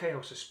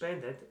 Kyle's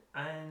suspended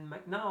and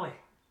McNally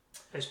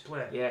is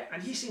playing. Yeah.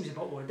 And he seems a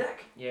bit of a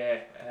dick. Yeah.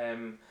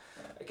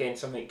 Again,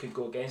 something could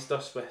go against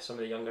us with some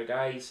of the younger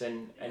guys,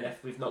 and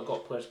if we've not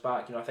got players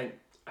back, I think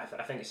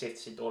it's safe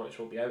to say Dorwich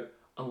will be out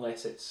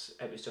unless it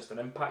was just an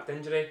impact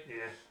injury.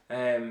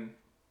 Yeah.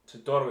 So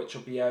Dorwich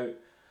will be out.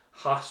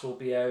 Haas will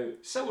be out.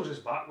 Sills is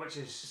back, which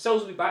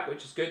will be back,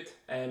 which is good.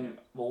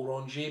 Will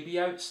Rongier be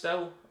out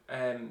still?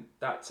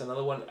 That's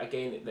another one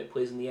again that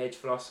plays on the edge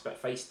for us, a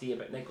bit feisty, a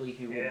bit niggly,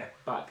 who won't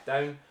back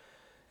down.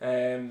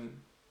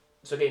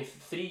 So again,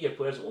 3 year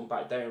players that won't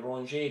back down: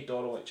 Rongier,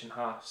 Dorwich, and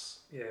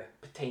Haas. Yeah.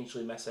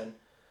 Potentially missing.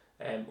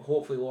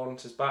 Hopefully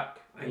Lawrence is back.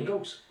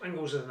 Ingles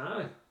is an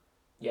eye.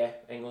 Yeah,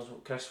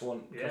 Chris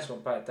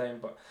won't back down.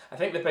 But I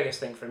think the biggest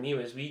thing for me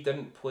was we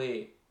didn't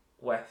play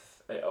with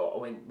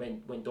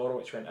when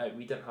Dorwich went out.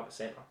 We didn't have a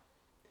centre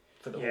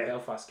for the whole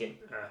Belfast game,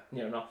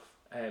 near enough,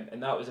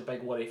 and that was a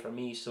big worry for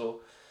me. So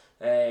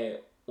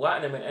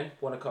Latin went in,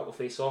 won a couple of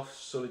face-offs.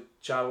 So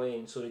did Charlie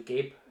and so did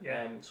Gabe.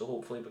 So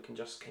hopefully we can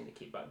just kind of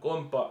keep that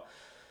going. But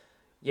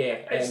yeah,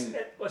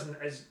 it wasn't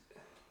as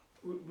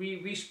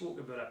we spoke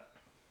about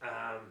it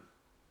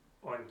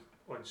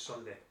on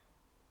Sunday.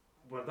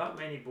 Were that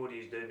many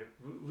bodies down?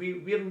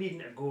 We're needing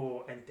to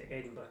go into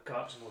Edinburgh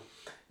Caps mode.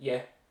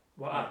 Yeah.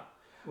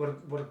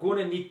 We're going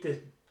to need to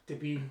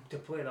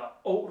play that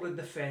ultra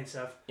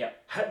defensive. Yeah.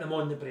 Hit them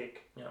on the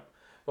break. Yeah.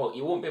 Well,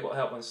 you won't be able to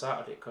help on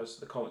Saturday because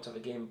the comments of the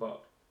game,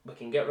 but we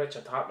can get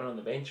Richard Hartman on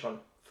the bench on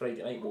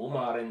Friday night with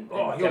Omar and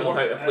tell him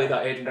how to play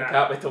that Edinburgh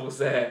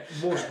Capitals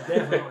most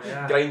definitely,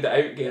 grind it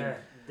out game. Yeah,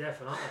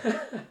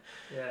 definitely.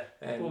 Yeah.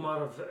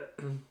 Omar,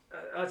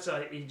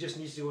 he just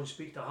needs to go and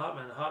speak to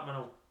Hartman. Hartman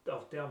will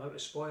tell him how to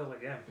spoil the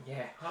game.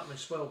 Yeah. Hartman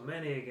spoiled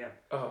many a game.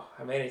 Oh,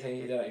 how many times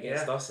he did it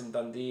against us in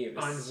Dundee? It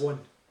was... And won.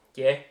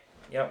 Yeah.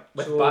 Yep.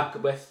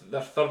 With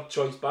their third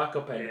choice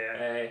backup in.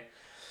 Yeah.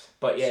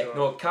 But yeah,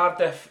 no,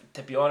 Cardiff,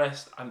 to be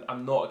honest,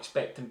 I'm not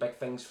expecting big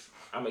things.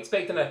 I'm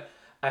expecting a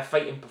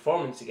fighting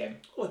performance again.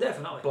 Oh,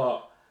 definitely.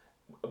 But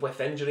with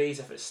injuries,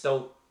 if it's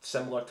still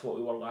similar to what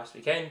we were last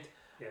weekend,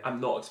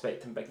 I'm not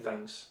expecting big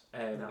things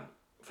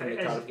from the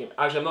Cardiff game.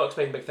 Actually, I'm not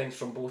expecting big things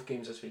from both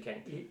games this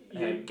weekend.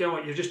 You know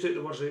what, you just took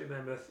the words out of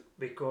my mouth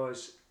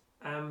because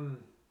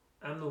I'm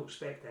not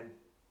expecting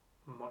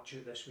much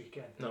out this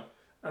weekend. No.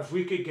 If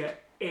we could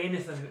get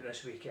anything out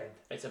this weekend,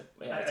 it's a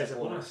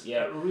bonus.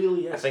 Yeah, it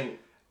really is. I think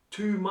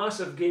 2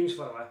 massive games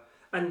for us,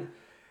 and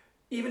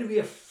even with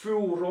a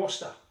full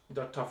roster,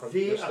 they're tougher.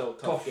 They're still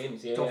tough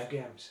games. Yeah, tough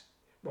games.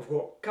 We've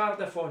got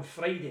Cardiff on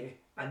Friday,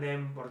 and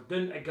then we're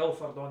down to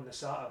Guildford on the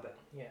Saturday.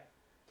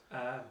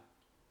 Yeah.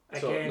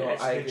 Again,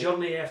 it's the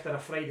journey after a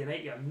Friday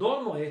night game.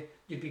 Normally,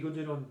 you'd be going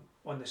down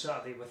on the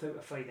Saturday without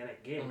a Friday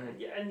night game,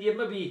 and you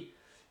maybe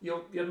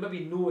you're maybe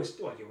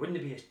you wouldn't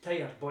be as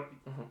tired, but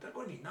they're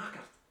going to be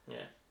knackered.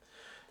 Yeah.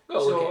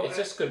 Well, so, it's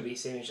just going to be the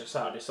same as your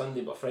Saturday,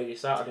 Sunday, but Friday,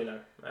 Saturday now.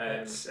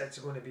 It's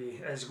going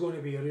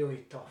to be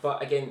really tough.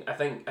 But again, I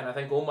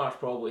think Omar's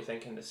probably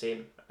thinking the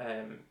same.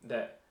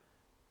 That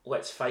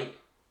let's fight,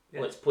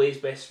 let's play as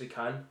best we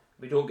can.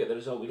 We don't get the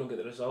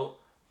result,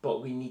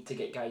 but we need to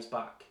get guys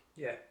back.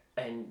 Yeah.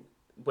 And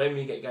when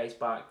we get guys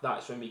back,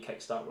 that's when we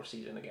kickstart our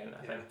season again.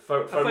 I think I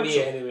for think me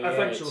so. anyway. I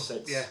think it's, so.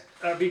 It's, Yeah,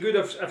 it'd be good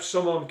if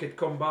some of them could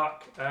come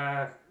back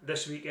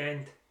this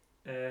weekend.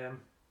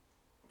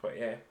 But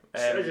yeah,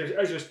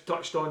 as you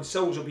touched on,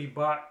 Sills will be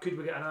back. Could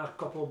we get another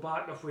couple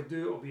back? If we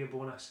do, it'll be a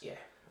bonus. yeah.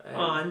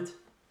 And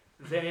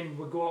then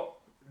we got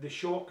the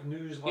shock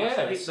news last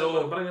night so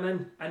that we're bringing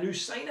in a new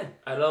signing,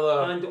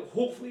 another, and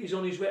hopefully he's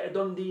on his way to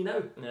Dundee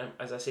now. yeah,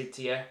 as I said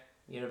to you,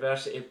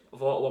 University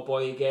of Ottawa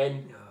boy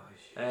again.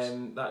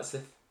 That's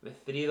the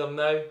three of them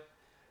now.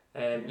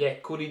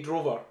 Cody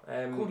Drover.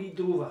 Cody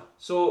Drover.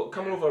 So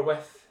coming over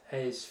with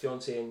his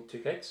fiancée and 2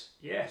 kids.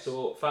 Yes.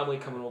 So family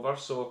coming over.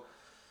 So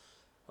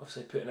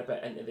obviously putting a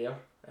bit into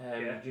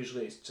there.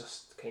 Usually it's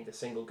just kind of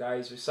single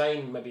guys. We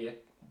sign maybe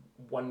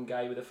one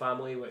guy with a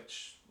family,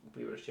 which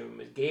we were assuming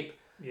was Gabe.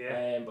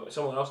 Yeah. But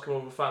someone else coming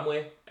over with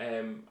family.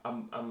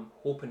 I'm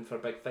hoping for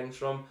big things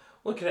from him.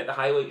 Looking at the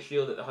highlights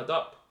reel that they had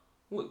up,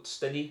 looked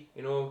steady.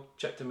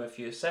 Chipped him a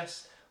few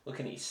assists.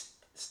 Looking at his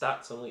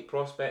stats on late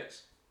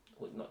prospects,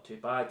 looked not too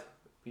bad.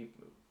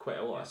 Quite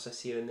a lot of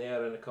assists here and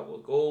there and a couple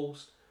of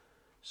goals.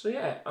 So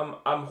yeah,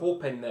 I'm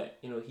hoping that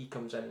he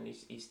comes in and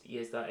he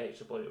is that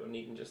extra body that we're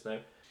needing just now.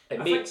 It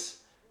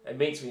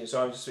makes me.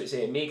 So I'm just about to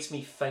say, it makes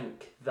me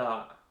think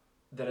that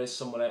there is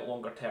someone out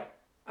longer term.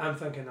 I'm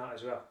thinking that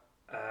as well.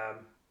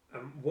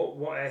 And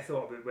what I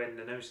thought about when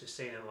they announced the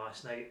signing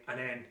last night, and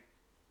then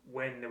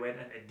when they went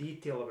into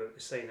detail about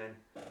the signing,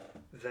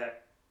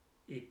 that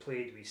he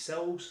played with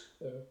Sills,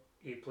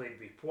 he played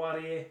with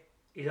Poirier.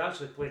 He's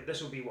actually played.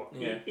 This will be what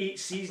 8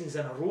 seasons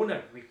in a row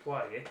now with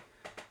Poirier,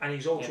 and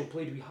he's also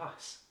played with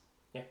Haas.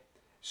 Yeah.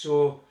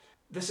 So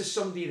this is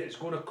somebody that's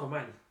going to come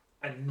in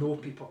and know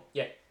people.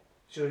 Yeah.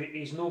 So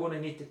he's not going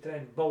to need to try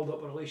and build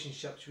up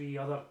relationships with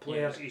other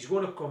players. He's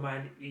going to come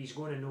in. He's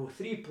going to know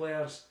 3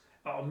 players.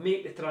 It'll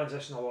make the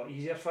transition a lot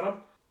easier for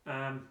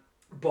him.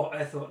 But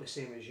I thought the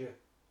same as you.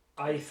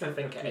 I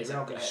think it is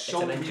it's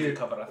an injury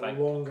cover, I think.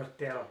 Longer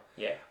term.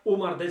 Yeah.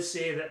 Omar did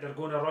say that they're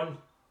going to run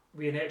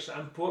with an extra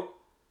import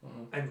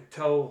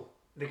until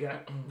they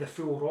get the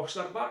full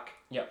roster back.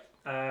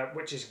 Yep.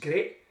 Which is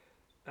great.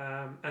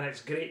 And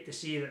it's great to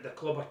see that the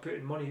club are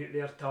putting money out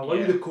there to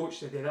allow the coach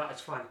to do that.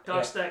 It's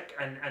fantastic.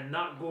 And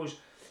that goes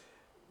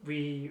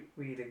we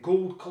the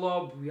Gold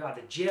Club, we have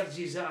the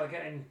jerseys that are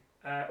getting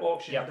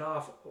auctioned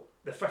off,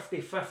 the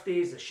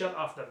 50-50s, the shirt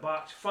off the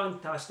backs,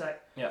 fantastic.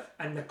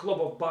 And the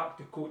club have backed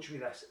the coach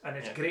with this, and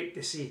it's great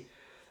to see.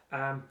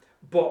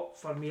 But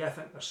for me, I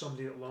think there's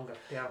somebody at longer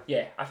term.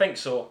 Yeah, I think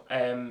so.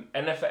 And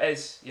if it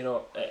is,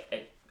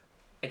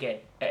 again,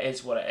 it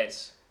is what it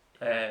is.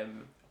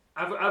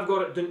 I've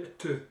got it down to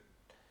 2.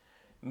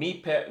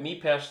 Me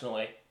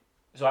personally,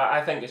 so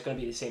I think it's going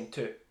to be the same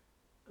 2.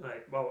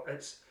 Right. Well,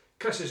 it's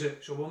Chris is out,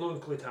 so we'll not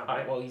include him.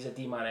 Right. Well, he's a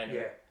D man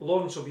anyway. Yeah.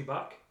 Lawrence will be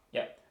back.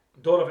 Yeah.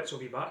 Dorovitz will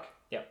be back.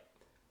 Yeah.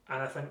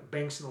 And I think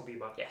Bengtson will be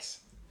back. Yes.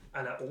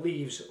 And it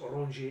leaves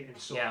Rongier and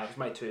so. Yeah, it's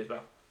my 2 as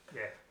well.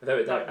 Yeah. Without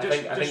a doubt, I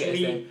think it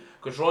is them,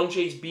 because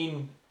Rongier's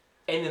been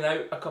in and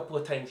out a couple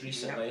of times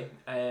recently,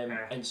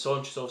 and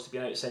Sanchez obviously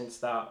been out since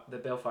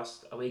the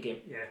Belfast away game.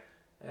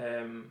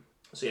 Yeah.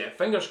 So yeah,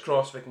 fingers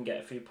crossed we can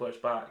get a few players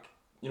back.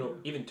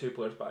 Even 2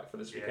 players back for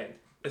this weekend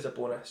is a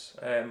bonus.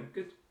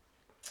 Good.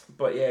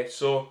 But yeah,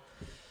 so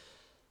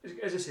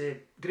as I say,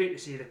 great to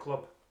see the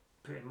club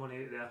putting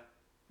money out there.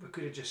 We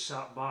could have just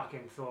sat back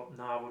and thought,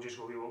 nah, we'll just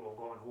go with what we've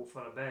got and hope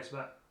for the best.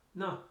 But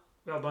no,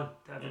 well done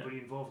to everybody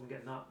involved in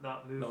getting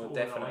that move over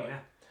definitely, the line.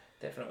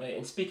 Definitely.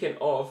 And speaking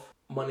of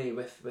money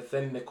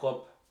within the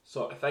club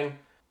sort of thing,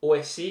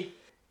 OSC.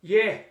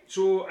 Yeah,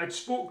 so I'd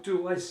spoke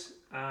to Liz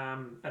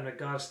in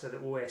regards to the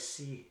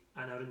OSC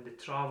and around the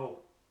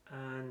travel,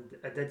 and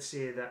I did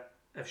say that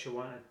if she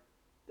wanted,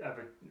 I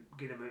would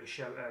give them out a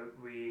shout out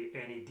with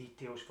any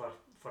details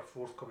for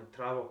forthcoming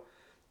travel.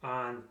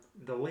 And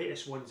the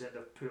latest ones that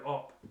they've put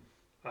up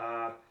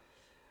are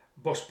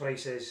bus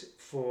prices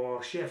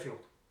for Sheffield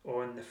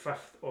on the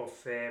 5th of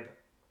Feb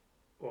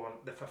or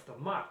the 5th of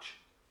March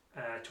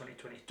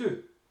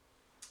 2022.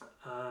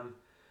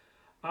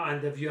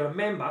 And if you're a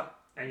member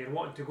and you're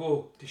wanting to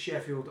go to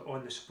Sheffield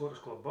on the Supporters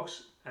Club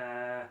bus,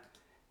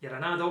 you're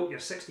an adult, you're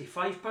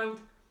 £65.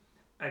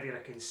 If you're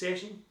a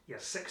concession, you're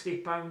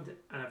 £60,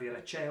 and if you're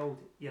a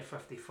child, you're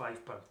 £55.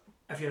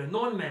 If you're a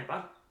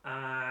non-member,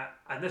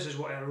 and this is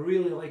what I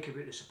really like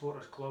about the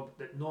Supporters Club,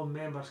 that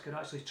non-members can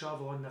actually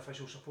travel on the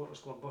official Supporters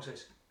Club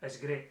buses. It's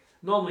great.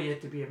 Normally you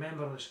have to be a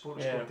member of the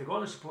Supporters Club to go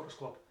on the Supporters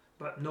Club,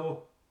 but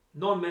no,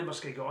 non-members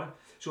can go on.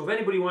 So if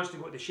anybody wants to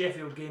go to the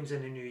Sheffield games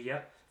in the new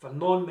year, for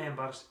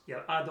non-members,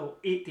 your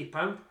adult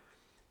 £80,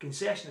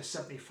 concession is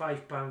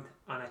 £75,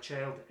 and a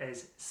child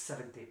is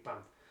 £70.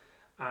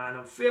 And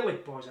I'm fairly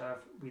positive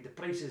with the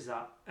prices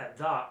that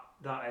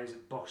is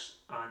bus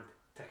and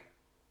ticket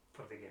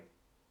for the game.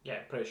 Yeah,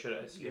 pretty sure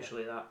it is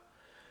usually that.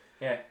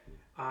 Yeah.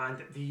 And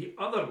the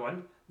other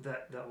one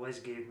that Liz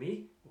gave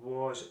me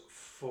was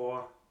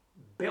for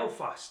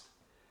Belfast.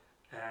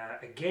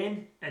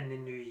 Again in the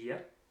new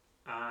year,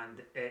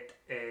 and it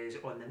is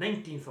on the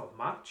 19th of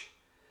March.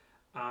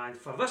 And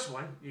for this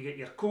one, you get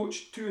your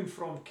coach to and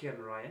from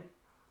Cairnryan,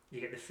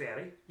 you get the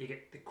ferry, you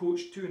get the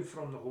coach to and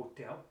from the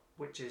hotel,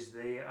 which is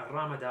the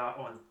Ramada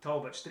on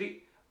Talbot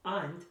Street,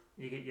 and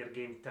you get your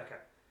game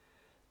ticket.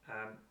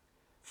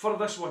 For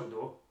this one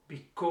though,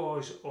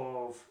 because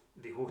of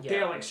the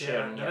hotel,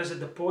 etc., there is a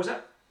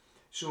deposit.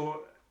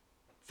 So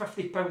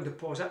 £50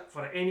 deposit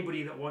for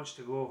anybody that wants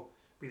to go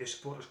with the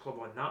supporters club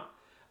on that,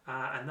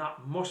 and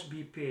that must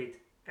be paid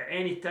at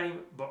any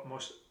time, but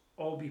must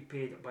all be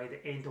paid by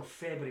the end of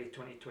February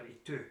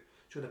 2022.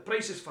 So the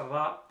prices for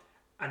that,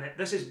 and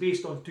this is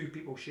based on 2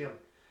 people sharing.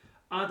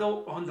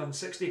 Adult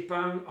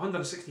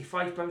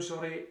 £165,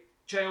 sorry,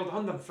 child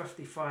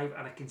 £155,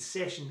 and a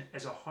concession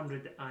is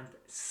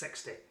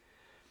 £160.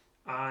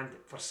 And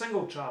for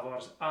single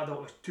travellers,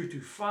 adult is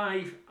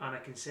 £225 and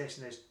a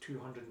concession is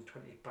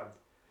 £220.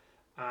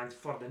 And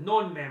for the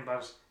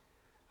non-members,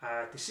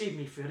 to save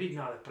me for reading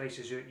all the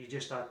prices out, you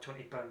just add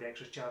 £20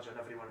 extra charge on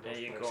every one of those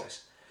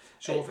prices.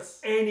 So if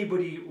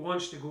anybody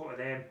wants to go to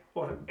them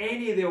or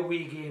any of the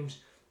away games,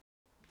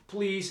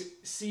 please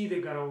see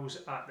the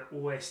girls at the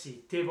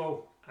OSC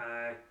table,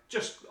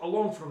 just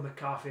along from the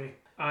cafe,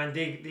 and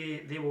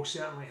they will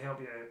certainly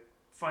help you out.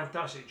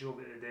 Fantastic job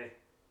that they do.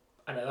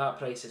 And at that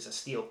price, it's a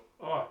steal.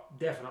 Oh,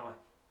 definitely.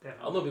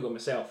 I'll not be going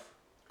myself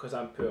because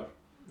I'm poor.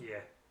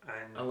 Yeah.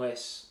 And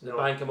unless the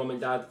bank of mum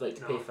and dad would like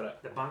to pay for it.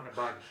 The bank of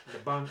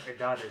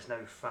dad is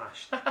now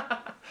finished.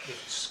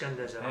 They've skinned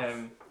us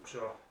enough.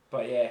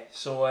 But yeah,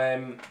 so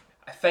I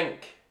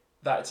think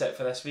that's it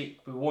for this week.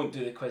 We won't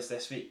do the quiz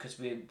this week because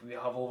we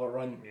have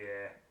overrun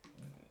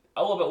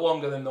a little bit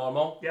longer than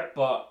normal. Yep.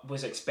 But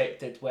was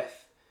expected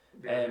with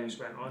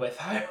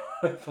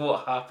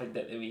what happened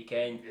at the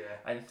weekend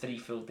and 3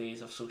 full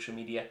days of social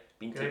media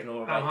being taken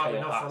over by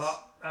Kyle Haas.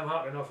 I'm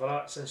happy enough for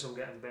that since I'm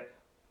getting a bit.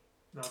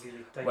 Not give me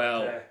time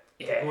to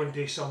go and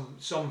do some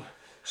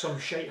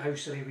shite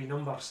housery with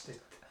numbers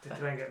to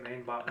try and get my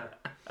name back now.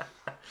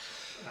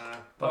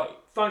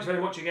 But thanks very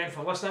much again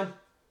for listening.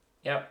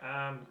 Yep.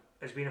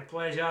 It's been a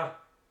pleasure.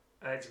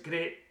 It's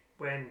great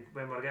when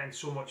we're getting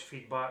so much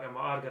feedback, and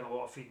we are getting a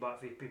lot of feedback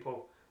from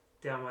people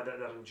telling me that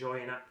they're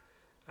enjoying it.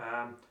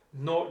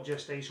 Not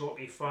just ice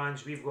hockey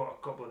fans, we've got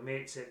a couple of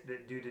mates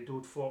that do the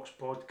Dode Fox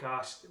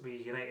podcast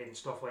with United and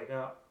stuff like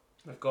that.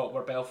 We've got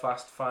our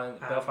Belfast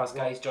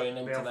guys joining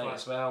in tonight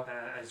as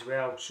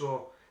well.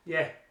 So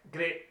yeah,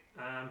 great.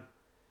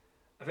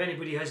 If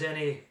anybody has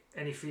any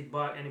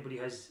feedback, anybody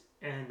has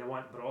anything they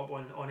want brought up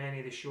on any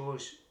of the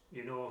shows,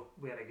 you know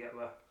where to get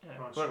with.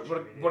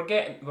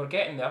 We're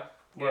getting there.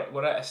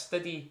 We're at a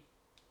steady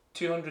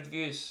 200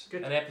 views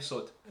an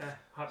episode.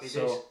 Happy days.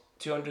 So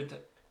 200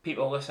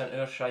 people listen to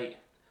our shite.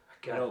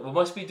 You know, we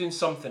must be doing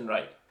something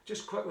right.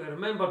 Just quickly,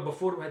 remember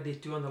before we had the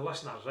 200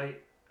 listeners,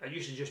 right? It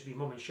used to just be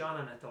Mum and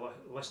Shannon at the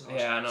listeners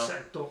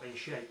sitting talking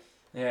shit.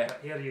 Yeah.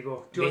 But here you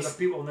go. 200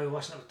 people now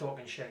listening to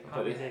talking shit.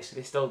 But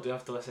they still do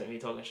have to listen to me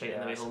talking shit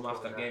on the way home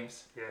after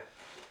games. Yeah.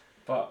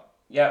 But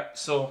yeah,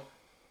 so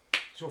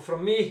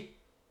from me,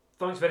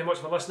 thanks very much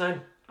for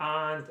listening,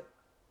 and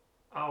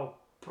I'll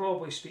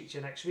probably speak to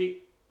you next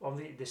week. I'll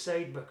need to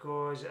decide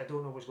because I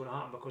don't know what's going to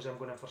happen because I'm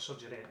going in for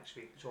surgery next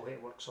week, so I'll have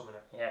to work some of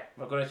it. Yeah,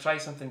 we're going to try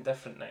something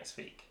different next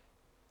week.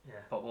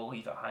 Yeah. But we'll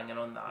leave it hanging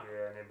on that.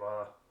 Yeah, no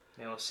bother.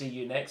 We'll see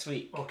you next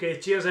week. Okay,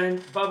 cheers then.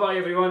 Bye bye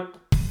everyone.